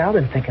 Yeah, I've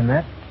been thinking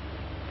that.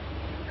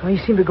 Well, he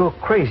seemed to go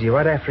crazy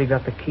right after he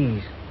got the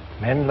keys.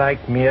 Men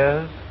like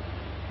Mears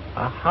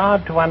are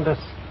hard to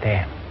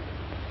understand.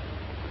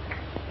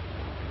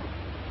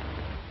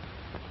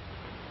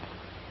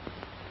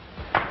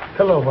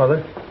 Hello,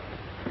 Mother.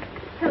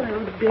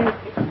 Hello, Dick.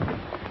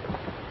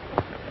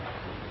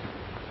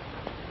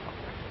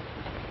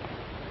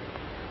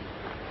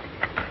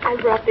 I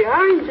brought the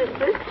oranges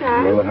this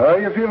time. Well, how are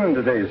you feeling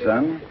today,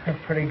 son?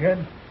 Pretty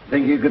good.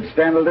 Think you could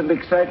stand a little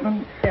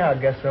excitement? Yeah, I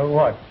guess so.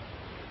 What?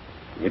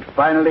 It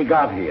finally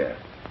got here.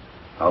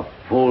 A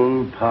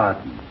full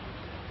pardon.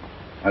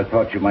 I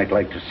thought you might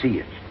like to see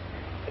it.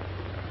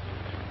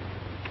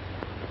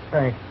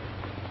 Thanks.